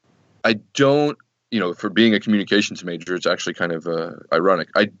 I don't, for being a communications major, it's actually kind of ironic.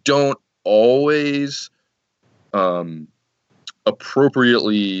 I don't always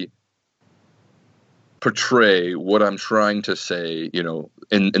appropriately portray what I'm trying to say,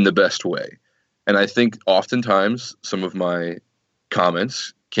 in the best way. And I think oftentimes some of my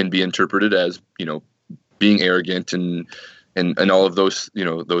comments can be interpreted as, being arrogant and all of those,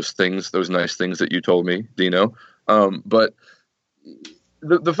 those things, those nice things that you told me, Dino. But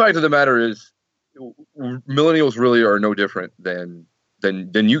the fact of the matter is, millennials really are no different than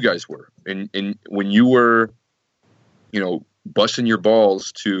you guys were. And when you were, busting your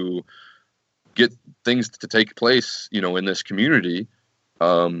balls to get things to take place, in this community,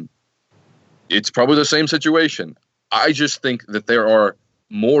 it's probably the same situation. I just think that there are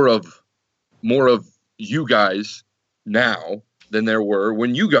more of you guys now than there were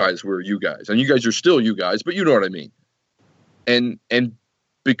when you guys were you guys, and you guys are still you guys, but you know what I mean. And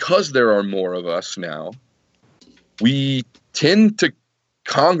because there are more of us now, we tend to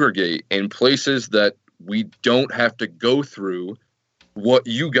congregate in places that we don't have to go through what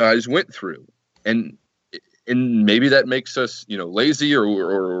you guys went through. And maybe that makes us, lazy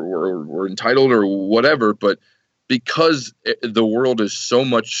or entitled or whatever, but because the world is so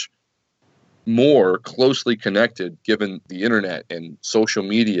much more closely connected, given the internet and social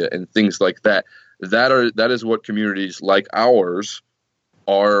media and things like that, that is what communities like ours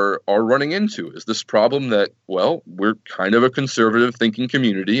are running into, is this problem that, well, we're kind of a conservative thinking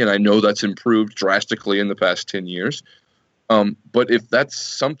community, and I know that's improved drastically in the past 10 years. But if that's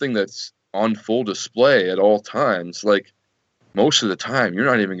something that's on full display at all times, like most of the time, you're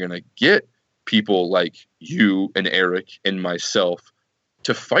not even going to get people like you and Eric and myself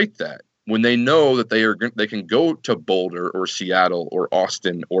to fight that, when they know that they can go to Boulder or Seattle or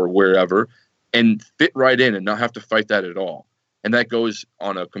Austin or wherever and fit right in and not have to fight that at all. And that goes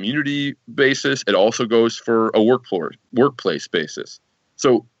on a community basis. It also goes for a workplace basis.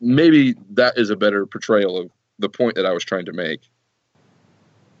 So maybe that is a better portrayal of the point that I was trying to make.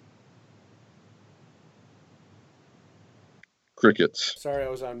 Crickets. Sorry, I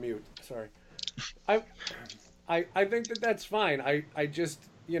was on mute. Sorry. I think that's fine. I just,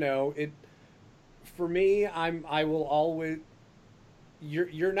 it, for me, I will always,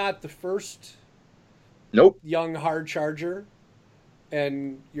 you're not the first Nope. young hard charger,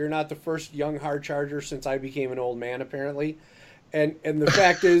 and you're not the first young hard charger since I became an old man, apparently. And the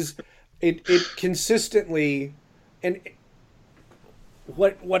fact is, it consistently, and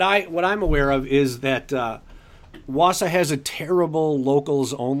what I'm aware of is that Wausau has a terrible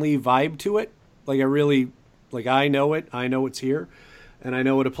locals only vibe to it. Like I know it. I know it's here, and I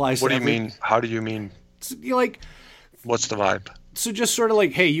know it applies. What do you mean? How do you mean? What's the vibe? So just sort of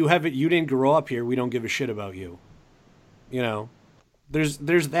like, hey, you didn't grow up here. We don't give a shit about you.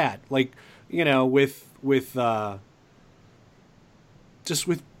 There's that, with just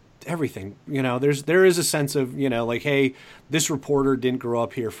with everything, there is a sense of, hey, this reporter didn't grow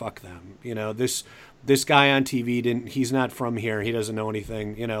up here. Fuck them. This guy on TV he's not from here. He doesn't know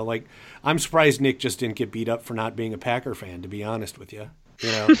anything. I'm surprised Nick just didn't get beat up for not being a Packer fan, to be honest with you.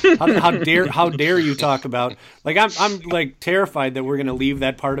 How dare you talk about, I'm like terrified that we're going to leave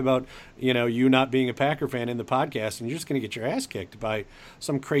that part about, you not being a Packer fan in the podcast, and you're just going to get your ass kicked by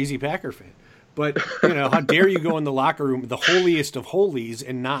some crazy Packer fan. But, how dare you go in the locker room, the holiest of holies,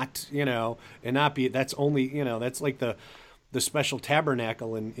 and not be, that's only, that's like the special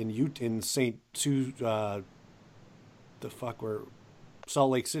tabernacle in St. Sue,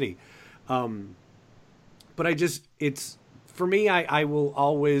 Salt Lake City. But for me, I will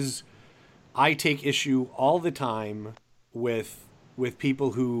always, I take issue all the time with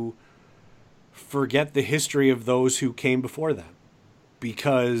people who forget the history of those who came before them,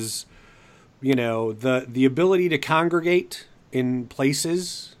 because, the ability to congregate in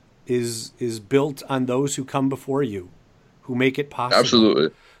places is built on those who come before you, who make it possible. Absolutely.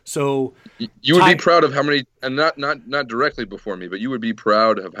 So you would be proud of how many, and not directly before me, but you would be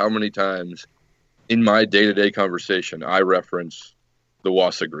proud of how many times in my day-to-day conversation I reference the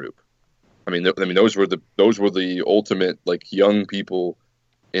Wausau group. I mean, those were the ultimate, young people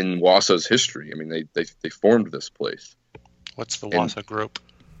in Wausau's history. I mean, they formed this place. What's the Wausau group?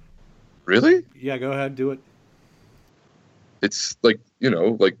 Really? Yeah, go ahead, do it. It's the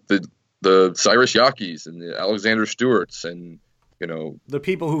Cyrus Yakis and the Alexander Stewarts and, the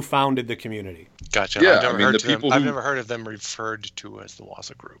people who founded the community. Gotcha. Yeah, I've never heard of them referred to as the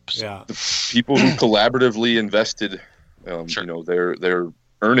Wausau groups. Yeah. The people who collaboratively invested, Sure. their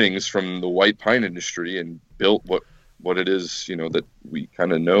earnings from the white pine industry and built what it is, that we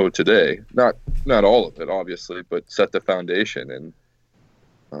kind of know today. Not all of it, obviously, but set the foundation. And,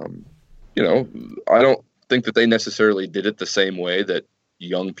 I don't think that they necessarily did it the same way that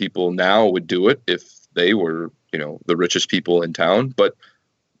young people now would do it if they were, the richest people in town. But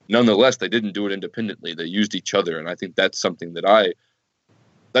nonetheless, they didn't do it independently. They used each other. And I think that's something that I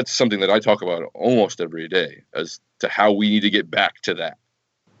talk about almost every day, as to how we need to get back to that.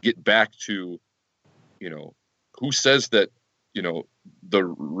 Get back to, who says that, the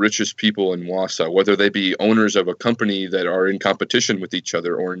richest people in Wausau, whether they be owners of a company that are in competition with each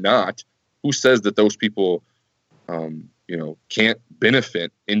other or not, who says that those people, can't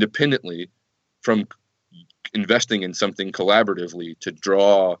benefit independently from investing in something collaboratively to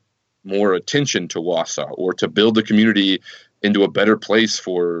draw more attention to Wausau, or to build the community into a better place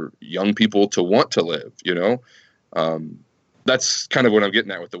for young people to want to live, That's kind of what I'm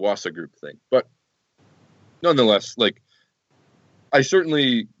getting at with the Wausau group thing. But nonetheless, I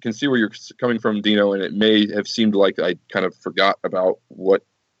certainly can see where you're coming from, Dino, and it may have seemed like I kind of forgot about what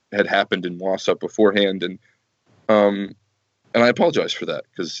had happened in Wausau beforehand, and I apologize for that,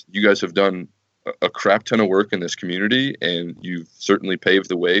 because you guys have done a crap ton of work in this community, and you've certainly paved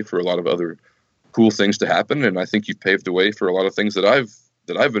the way for a lot of other cool things to happen, and I think you've paved the way for a lot of things that I've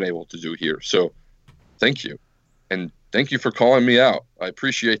been able to do here. So thank you. And thank you for calling me out. I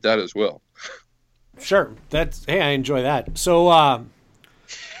appreciate that as well. Sure. Hey, I enjoy that. So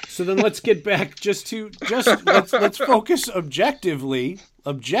then let's get back let's focus objectively.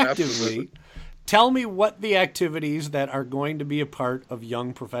 Absolutely. Tell me what the activities that are going to be a part of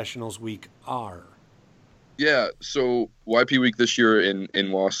Young Professionals Week are. Yeah, so YP Week this year in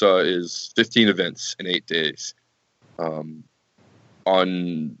Wausau is 15 events in 8 days.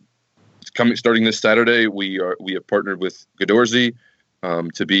 Starting this Saturday, we have partnered with Gdorzy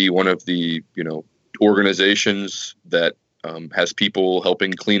to be one of the organizations that has people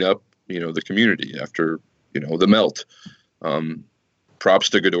helping clean up the community after the melt. Props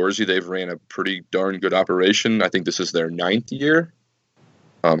to Gdorzy. They've ran a pretty darn good operation. I think this is their 9th year.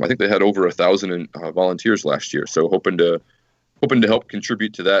 I think they had over 1,000 volunteers last year. So hoping to help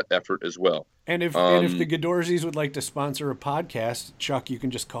contribute to that effort as well. And if the Gdorzys would like to sponsor a podcast, Chuck, you can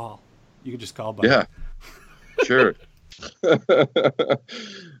just call. You can just call by. Yeah, sure.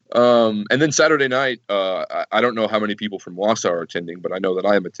 And then Saturday night, I don't know how many people from Wausau are attending, but I know that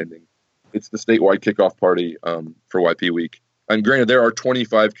I am attending. It's the statewide kickoff party for YP Week. And granted, there are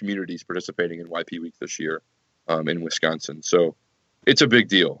 25 communities participating in YP Week this year in Wisconsin. So it's a big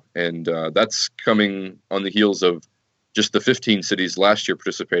deal. And that's coming on the heels of just the 15 cities last year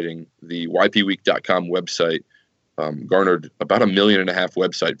participating. The ypweek.com website garnered about 1.5 million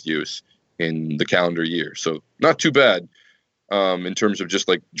website views in the calendar year. So not too bad in terms of just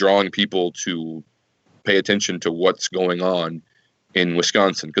like drawing people to pay attention to what's going on in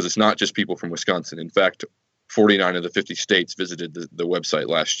Wisconsin, because it's not just people from Wisconsin. In fact, 49 of the 50 states visited the website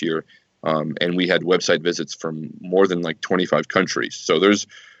last year, and we had website visits from more than like 25 countries. So there's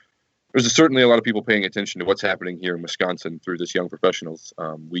certainly a lot of people paying attention to what's happening here in Wisconsin through this Young Professionals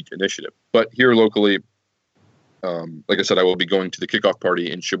Week initiative. But here locally, like I said, I will be going to the kickoff party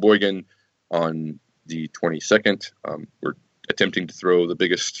in Sheboygan on the 22nd. We're attempting to throw the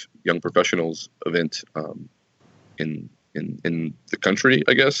biggest Young Professionals event in the country,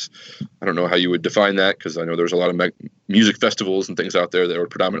 I guess. I don't know how you would define that, because I know there's a lot of music festivals and things out there that are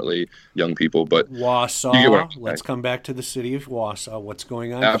predominantly young people. But Wausau, let's come back to the city of Wausau. What's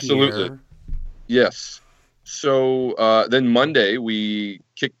going on Absolutely. Here? Yes. So then Monday, we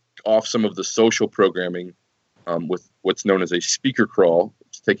kick off some of the social programming with what's known as a speaker crawl.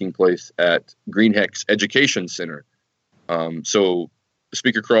 It's taking place at Green Heck's Education Center. So the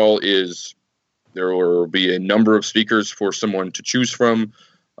speaker crawl is, there will be a number of speakers for someone to choose from.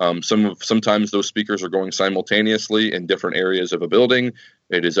 Sometimes those speakers are going simultaneously in different areas of a building.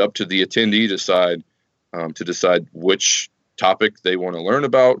 It is up to the attendee to decide which topic they want to learn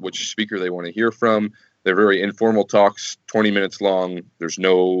about, which speaker they want to hear from. They're very informal talks, 20 minutes long. There's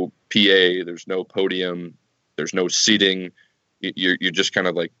no PA, there's no podium, there's no seating. You're just kind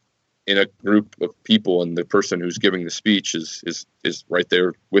of like in a group of people, and the person who's giving the speech is right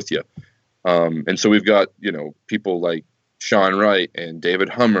there with you. And so we've got, people like Sean Wright and David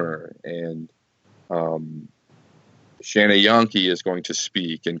Hummer, and Shanna Yankee is going to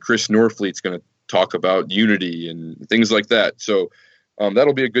speak, and Chris Norfleet's going to talk about unity and things like that. So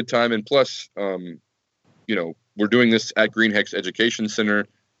that'll be a good time. And plus, we're doing this at Green Heck's Education Center.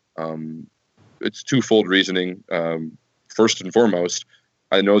 It's twofold reasoning. First and foremost,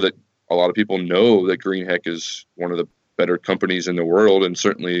 I know that a lot of people know that Green Heck is one of the better companies in the world, and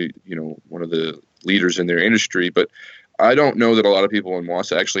certainly, one of the leaders in their industry. But I don't know that a lot of people in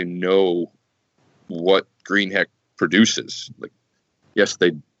Wausau actually know what Green Heck produces. Like, yes,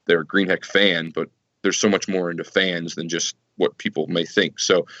 they're a Green Heck fan, but there's so much more into fans than just what people may think.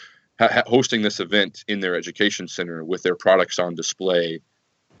 So hosting this event in their education center with their products on display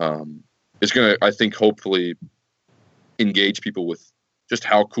is going to, I think, hopefully engage people with just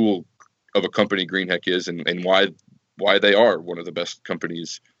how cool of a company Green Heck is, and why they are one of the best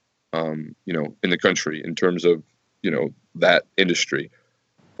companies, in the country in terms of, that industry.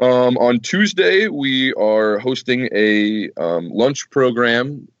 On Tuesday, we are hosting a lunch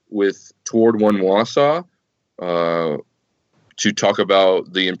program with Toward One Wausau to talk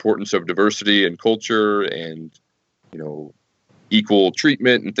about the importance of diversity and culture and, equal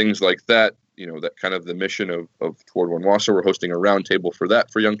treatment and things like that. That kind of the mission of Toward One Wausau. We're hosting a roundtable for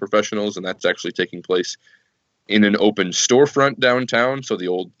that for young professionals, and that's actually taking place in an open storefront downtown. So the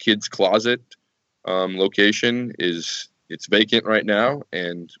old Kids Closet location is, it's vacant right now,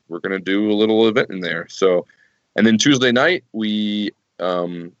 and we're going to do a little event in there. So, and then Tuesday night we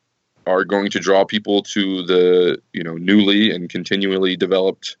are going to draw people to the newly and continually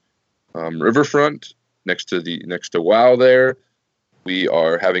developed riverfront next to WOW there. We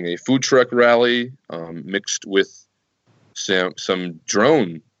are having a food truck rally mixed with some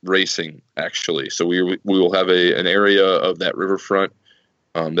drone racing, actually. So we will have an area of that riverfront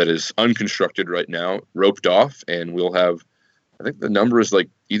that is unconstructed right now, roped off, and we'll have, I think the number is like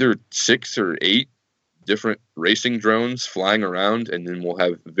either 6 or 8 different racing drones flying around, and then we'll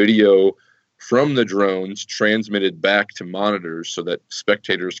have video from the drones transmitted back to monitors so that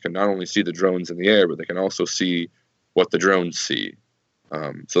spectators can not only see the drones in the air, but they can also see what the drones see.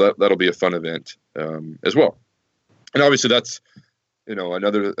 So that'll be a fun event as well. And obviously that's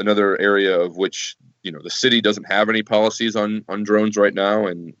another area of which the city doesn't have any policies on drones right now,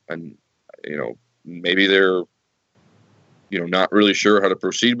 and maybe they're not really sure how to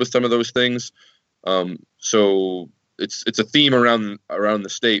proceed with some of those things. So it's a theme around the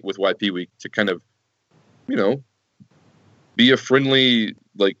state with YP Week to kind of be a friendly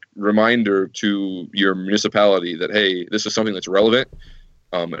reminder to your municipality that, hey, this is something that's relevant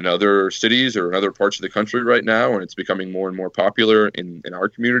in other cities or in other parts of the country right now, and it's becoming more and more popular in our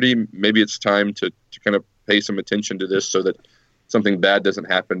community. Maybe it's time to kind of pay some attention to this so that something bad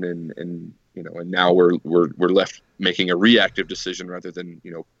doesn't happen, and now we're left making a reactive decision rather than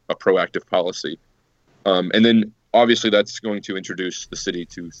a proactive policy. And then obviously that's going to introduce the city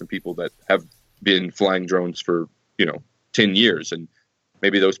to some people that have been flying drones for 10 years, and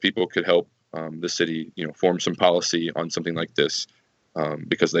maybe those people could help the city form some policy on something like this.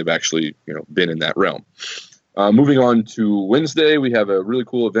 Because they've actually, been in that realm. Moving on to Wednesday, we have a really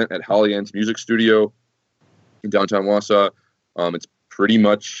cool event at Holly Ann's Music Studio in downtown Wausau. It's pretty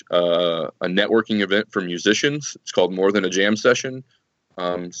much a networking event for musicians. It's called More Than a Jam Session.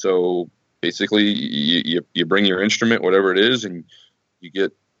 So basically, you bring your instrument, whatever it is, and you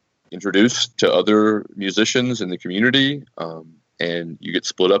get introduced to other musicians in the community, and you get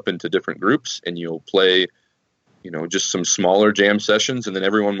split up into different groups, and you'll play just some smaller jam sessions, and then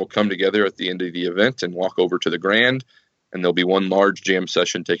everyone will come together at the end of the event and walk over to the Grand, and there'll be one large jam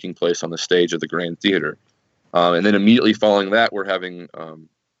session taking place on the stage of the Grand Theater. And then immediately following that, we're having,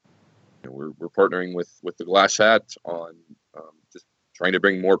 we're partnering with the Glass Hat on just trying to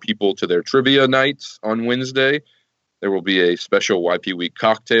bring more people to their trivia nights on Wednesday. There will be a special YP Week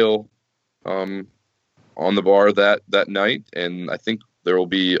cocktail on the bar that night, and I think there will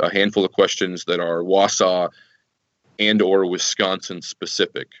be a handful of questions that are Wausau and or Wisconsin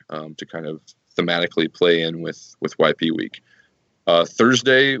specific to kind of thematically play in with YP Week.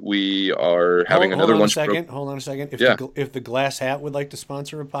 Thursday, we are having another lunch. Hold on a second. If the Glass Hat would like to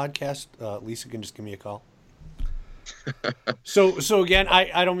sponsor a podcast, Lisa can just give me a call. So again,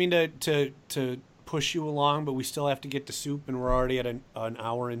 I don't mean to push you along, but we still have to get to soup, and we're already at an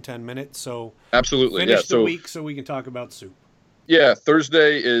hour and 10 minutes. So absolutely, finish the week so we can talk about soup. Yeah,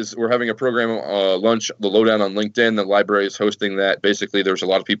 Thursday we're having a program lunch, the Lowdown on LinkedIn. The library is hosting that. Basically, there's a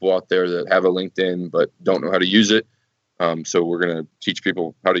lot of people out there that have a LinkedIn but don't know how to use it. So we're going to teach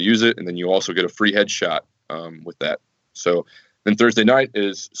people how to use it, and then you also get a free headshot with that. So then Thursday night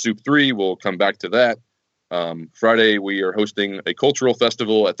is Soup 3. We'll come back to that. Friday, we are hosting a cultural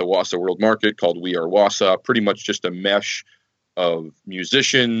festival at the Wausau World Market called We Are Wausau. Pretty much just a mesh of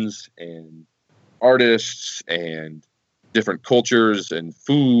musicians and artists and different cultures and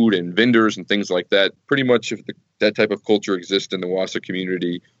food and vendors and things like that. Pretty much if that type of culture exists in the Wausau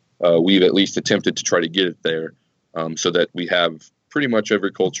community, we've at least attempted to try to get it there so that we have pretty much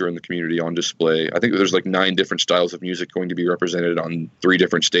every culture in the community on display. I think there's 9 different styles of music going to be represented on 3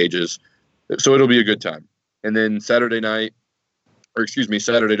 different stages. So it'll be a good time. And then Saturday during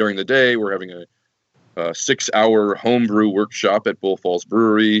the day, we're having a 6-hour homebrew workshop at Bull Falls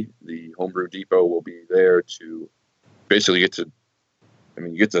Brewery. The Homebrew Depot will be there to basically you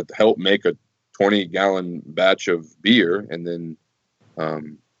get to help make a 20-gallon batch of beer, and then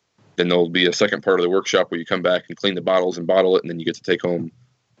there'll be a second part of the workshop where you come back and clean the bottles and bottle it, and then you get to take home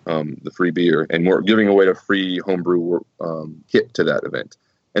the free beer. And we're giving away a free homebrew kit to that event.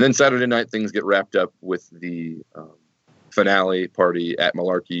 And then Saturday night, things get wrapped up with the finale party at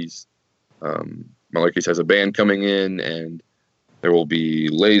Malarkey's. Malarkey's has a band coming in, and there will be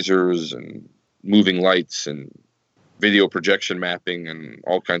lasers and moving lights and video projection mapping and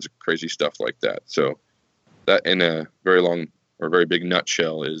all kinds of crazy stuff like that. So that, in a very long or very big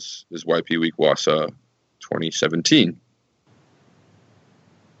nutshell, is YP Week Wausau 2017.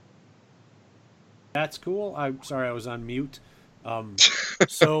 That's cool. I'm sorry I was on mute.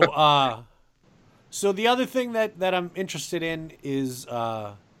 So So the other thing that I'm interested in is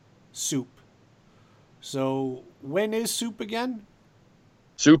soup. So when is soup again?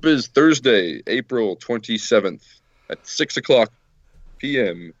 Soup is Thursday, April 27th at 6 o'clock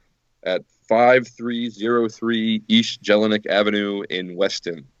p.m. at 5303 East Jelinek Avenue in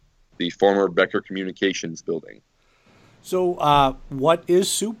Weston, the former Becker Communications building. So what is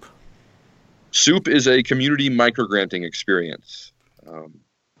soup? Soup is a community microgranting experience.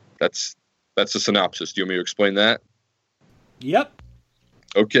 That's a synopsis. Do you want me to explain that? Yep.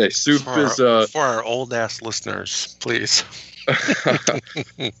 Okay, Soup is for our old ass listeners, please.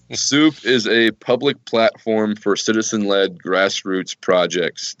 Soup is a public platform for citizen-led grassroots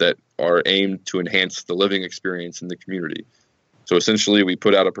projects that are aimed to enhance the living experience in the community. So essentially, we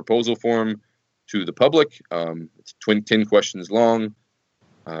put out a proposal form to the public. It's 10 questions long.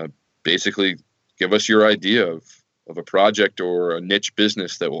 Basically, give us your idea of a project or a niche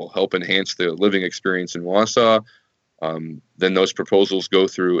business that will help enhance the living experience in Wausau. Then those proposals go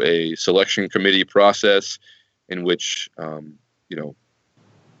through a selection committee process in which,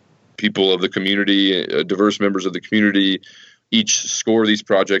 people of the community, diverse members of the community, each score these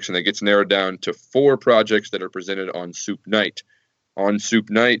projects, and it gets narrowed down to 4 projects that are presented on Soup Night. On Soup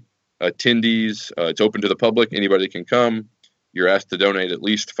Night, attendees, it's open to the public. Anybody can come. You're asked to donate at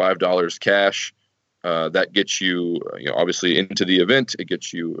least $5 cash. That gets you, obviously into the event. It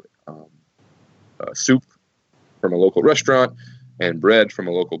gets you soup from a local restaurant and bread from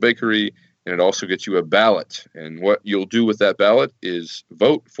a local bakery. And it also gets you a ballot. And what you'll do with that ballot is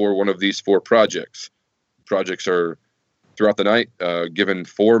vote for one of these 4 projects. Projects are throughout the night given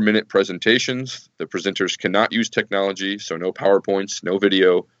 4-minute presentations. The presenters cannot use technology, so no PowerPoints, no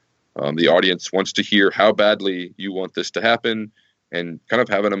video. The audience wants to hear how badly you want this to happen and kind of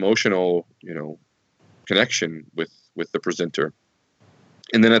have an emotional, connection with the presenter.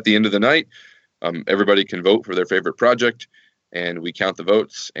 And then at the end of the night, everybody can vote for their favorite project, and we count the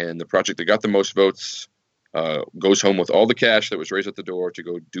votes, and the project that got the most votes goes home with all the cash that was raised at the door to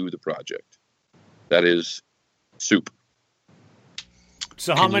go do the project. That is Soup.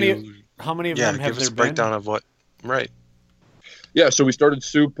 So how many of them have there been? Yeah, give us a breakdown of what, right. Yeah, so we started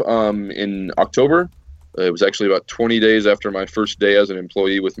Soup in October. It was actually about 20 days after my first day as an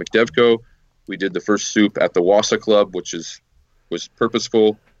employee with McDevco. We did the first Soup at the Wausau Club, which was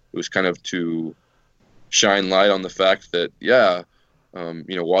purposeful. It was kind of to shine light on the fact that,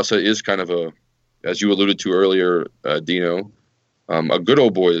 Wausau is kind of as you alluded to earlier, Dino, a good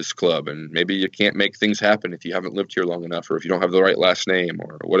old boys club. And maybe you can't make things happen if you haven't lived here long enough, or if you don't have the right last name,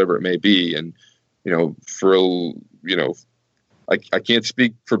 or whatever it may be. And, I can't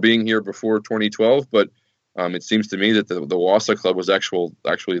speak for being here before 2012, but it seems to me that the Wausau Club was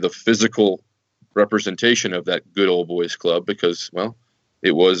actually the physical representation of that good old boys club, because,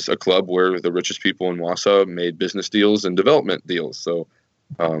 it was a club where the richest people in Wausau made business deals and development deals. So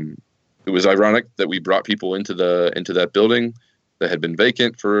it was ironic that we brought people into that building that had been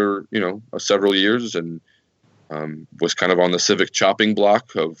vacant for several years, and was kind of on the civic chopping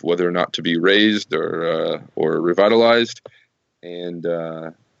block of whether or not to be raised or revitalized. And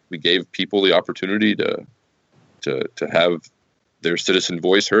we gave people the opportunity to have their citizen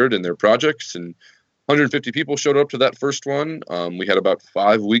voice heard in their projects. And 150 people showed up to that first one. We had about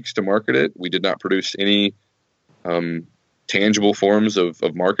 5 weeks to market it. We did not produce any tangible forms of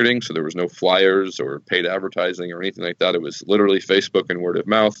marketing, so there was no flyers or paid advertising or anything like that. It was literally Facebook and word of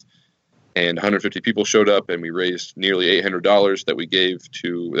mouth. And 150 people showed up, and we raised nearly $800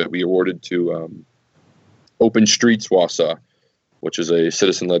 that we awarded to Open Streets Wausau, which is a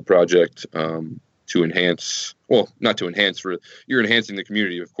citizen-led project to enhance, not to enhance, you're enhancing the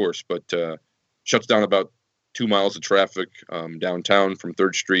community, of course, but shuts down about 2 miles of traffic downtown from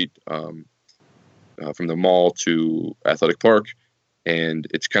 3rd Street, from the mall to Athletic Park. And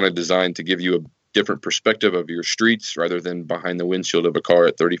it's kind of designed to give you a different perspective of your streets rather than behind the windshield of a car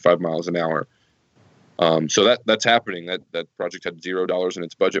at 35 miles an hour. So that's happening. That project had $0 in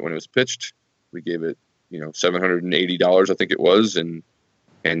its budget when it was pitched. We gave it, $780, I think it was. And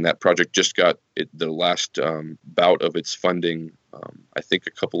that project just got the last bout of its funding, I think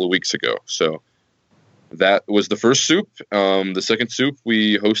a couple of weeks ago. So that was the first Soup. The second Soup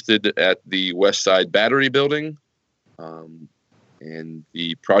we hosted at the West Side Battery Building. And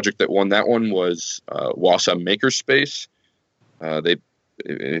the project that won that one was Wausau Makerspace.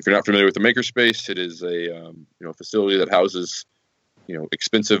 If you're not familiar with the Makerspace, it is a facility that houses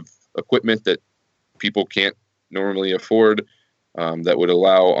expensive equipment that people can't normally afford, that would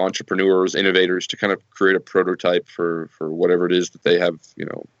allow entrepreneurs, innovators to kind of create a prototype for whatever it is that they have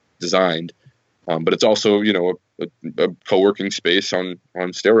designed. But it's also a co-working space on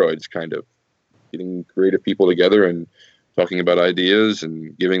steroids, kind of. getting creative people together and talking about ideas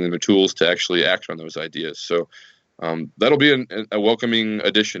and giving them the tools to actually act on those ideas. So that'll be a welcoming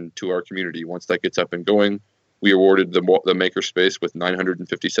addition to our community once that gets up and going. We awarded the makerspace with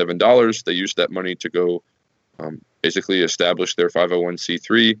 $957. They used that money to go basically establish their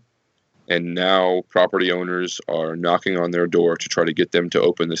 501c3. And now property owners are knocking on their door to try to get them to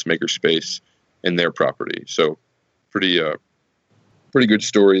open this makerspace in their property. So pretty good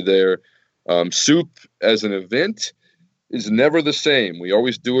story there. Soup as an event is never the same. We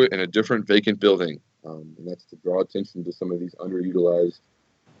always do it in a different vacant building. And that's to draw attention to some of these underutilized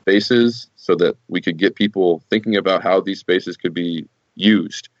spaces so that we could get people thinking about how these spaces could be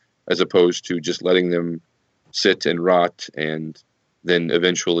used, as opposed to just letting them sit and rot and then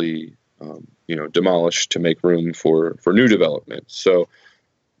eventually demolished to make room for new development. So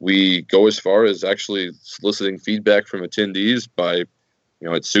we go as far as actually soliciting feedback from attendees by,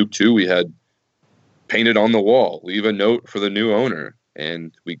 at Soup 2, we had painted on the wall, leave a note for the new owner.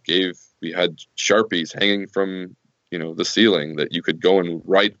 And we had Sharpies hanging from, the ceiling that you could go and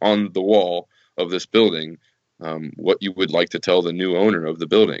write on the wall of this building what you would like to tell the new owner of the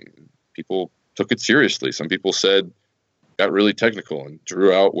building. People took it seriously. Some people got really technical and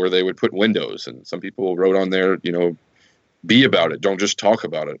drew out where they would put windows. And some people wrote on there, be about it. Don't just talk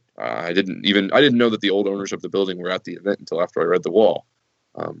about it. I didn't know that the old owners of the building were at the event until after I read the wall.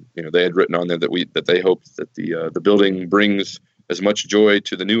 They had written on there that they hoped that the building brings as much joy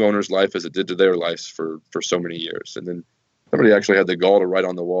to the new owner's life as it did to their lives for so many years. And then somebody actually had the gall to write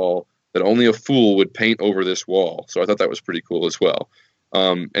on the wall that only a fool would paint over this wall. So I thought that was pretty cool as well.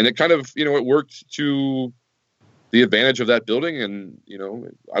 And it kind of, it worked to the advantage of that building. And,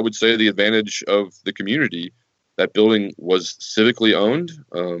 I would say the advantage of the community. That building was civically owned,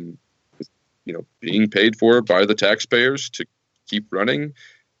 being paid for by the taxpayers to keep running.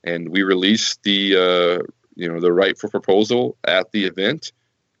 And we released the right for proposal at the event.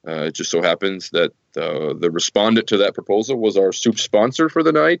 It just so happens that the respondent to that proposal was our Soup sponsor for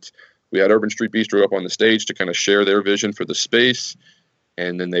the night. We had Urban Street Bistro up on the stage to kind of share their vision for the space.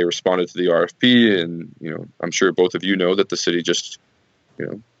 And then they responded to the RFP. And, I'm sure both of you know that the city just,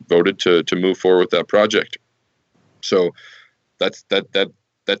 voted to move forward with that project. So that's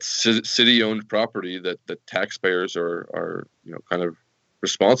city-owned property that the taxpayers are kind of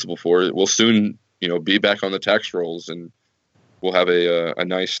responsible for. It will soon, be back on the tax rolls, and we'll have a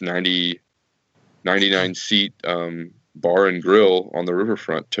nice 99-seat bar and grill on the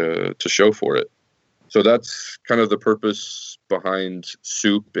riverfront to show for it. So that's kind of the purpose behind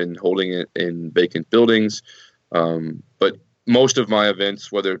Soup and holding it in vacant buildings. But most of my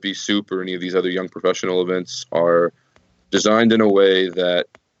events, whether it be Soup or any of these other young professional events, are designed in a way that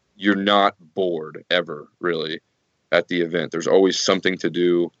you're not bored ever, really, at the event. There's always something to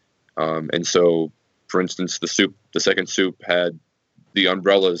do. And so, for instance, the second Soup had the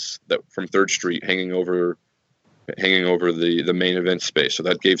umbrellas that from 3rd Street hanging over the main event space. So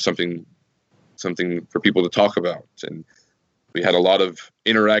that gave something for people to talk about. And we had a lot of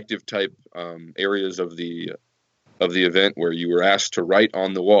interactive type areas of the event where you were asked to write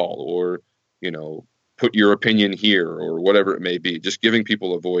on the wall or, put your opinion here or whatever it may be, just giving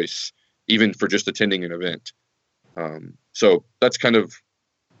people a voice, even for just attending an event. So that's kind of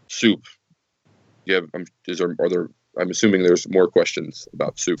Soup. I'm assuming there's more questions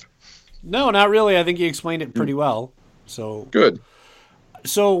about Soup. No, not really. I think you explained it pretty well. So good.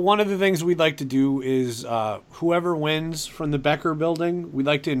 So one of the things we'd like to do is whoever wins from the Becker building, we'd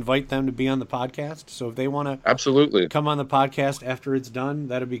like to invite them to be on the podcast. So if they want to absolutely come on the podcast after it's done,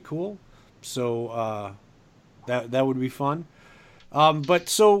 that'd be cool. So that would be fun. But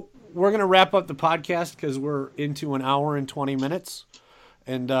so we're going to wrap up the podcast because we're into an hour and 20 minutes.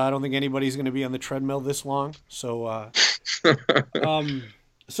 And I don't think anybody's going to be on the treadmill this long. So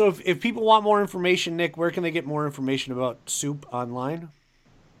so if people want more information, Nick, where can they get more information about Soup online?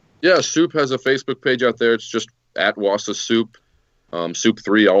 Yeah, Soup has a Facebook page out there. It's just at Wausau Soup. Soup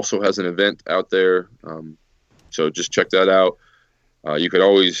 3 also has an event out there. So just check that out. You could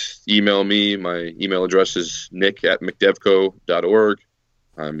always email me. My email address is nick@mcdevco.org.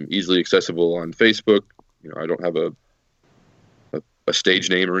 I'm easily accessible on Facebook. I don't have a stage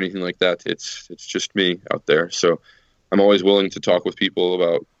name or anything like that. It's just me out there. So I'm always willing to talk with people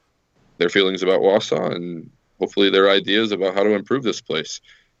about their feelings about Wausau and hopefully their ideas about how to improve this place.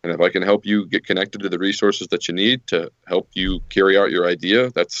 And if I can help you get connected to the resources that you need to help you carry out your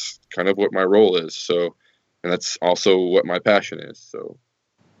idea, that's kind of what my role is. So, and that's also what my passion is. So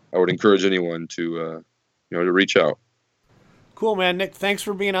I would encourage anyone to reach out. Cool, man. Nick, thanks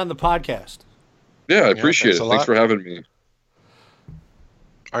for being on the podcast. Yeah, I appreciate it. Thanks for having me.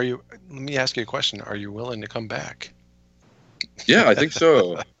 Are you? Let me ask you a question. Are you willing to come back? Yeah, I think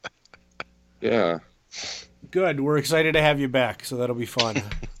so. Yeah. Good. We're excited to have you back, so that'll be fun.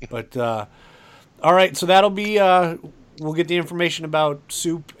 But all right, so that'll be. We'll get the information about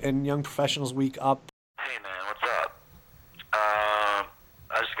Soup and Young Professionals Week up. Hey man, what's up? I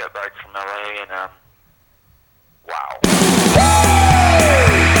just got back from LA and wow.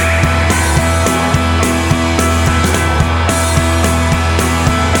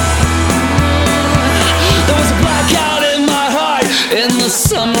 There was a blackout in my heart in the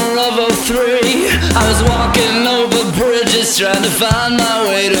summer of '03. I was walking over bridges trying to find my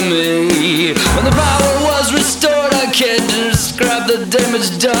way to me. When the power was restored, I can't describe the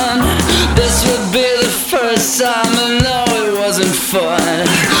damage done. This would be the first time, and no, it wasn't fun.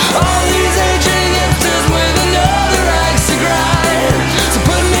 All these aging hipsters with another axe to grind. So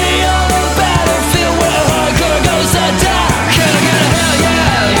put me on the battlefield where hardcore goes to die. Can I get a hell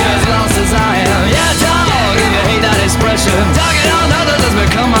yeah? You're as lost as I am. Yeah, dog, if you hate that expression. Talking on others has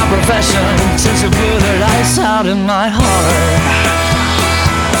become my profession. Since you blew the lights out in my heart.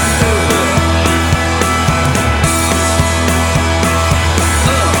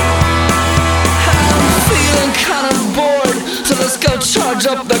 Let's go charge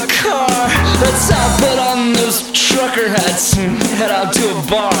up the car. Let's all put on those trucker hats and head out to a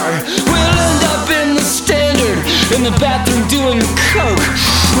bar. We'll end up in the Standard, in the bathroom doing coke.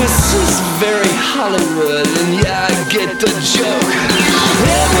 This is very Hollywood, and yeah, I get the joke.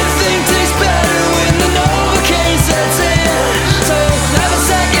 Everything tastes better when the Novocaine sets in. So have a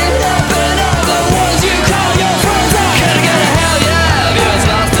second happen of the ones you call your friends. Can I get a hell yeah if you're as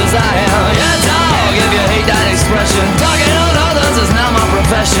lost as I am? Yeah, dog, if you hate that expression. Talking on others is now my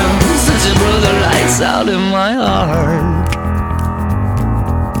profession. Since you blew the lights out in my heart.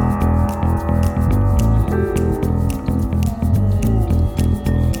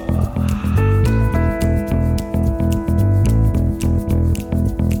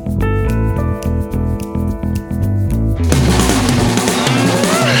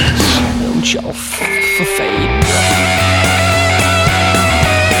 Don't y'all fade.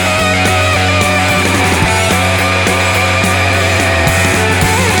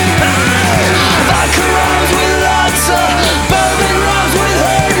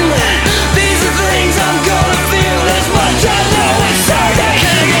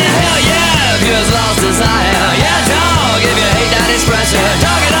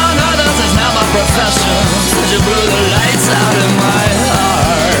 Since you blew the lights out in my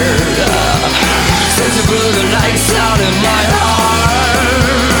heart. Since you blew the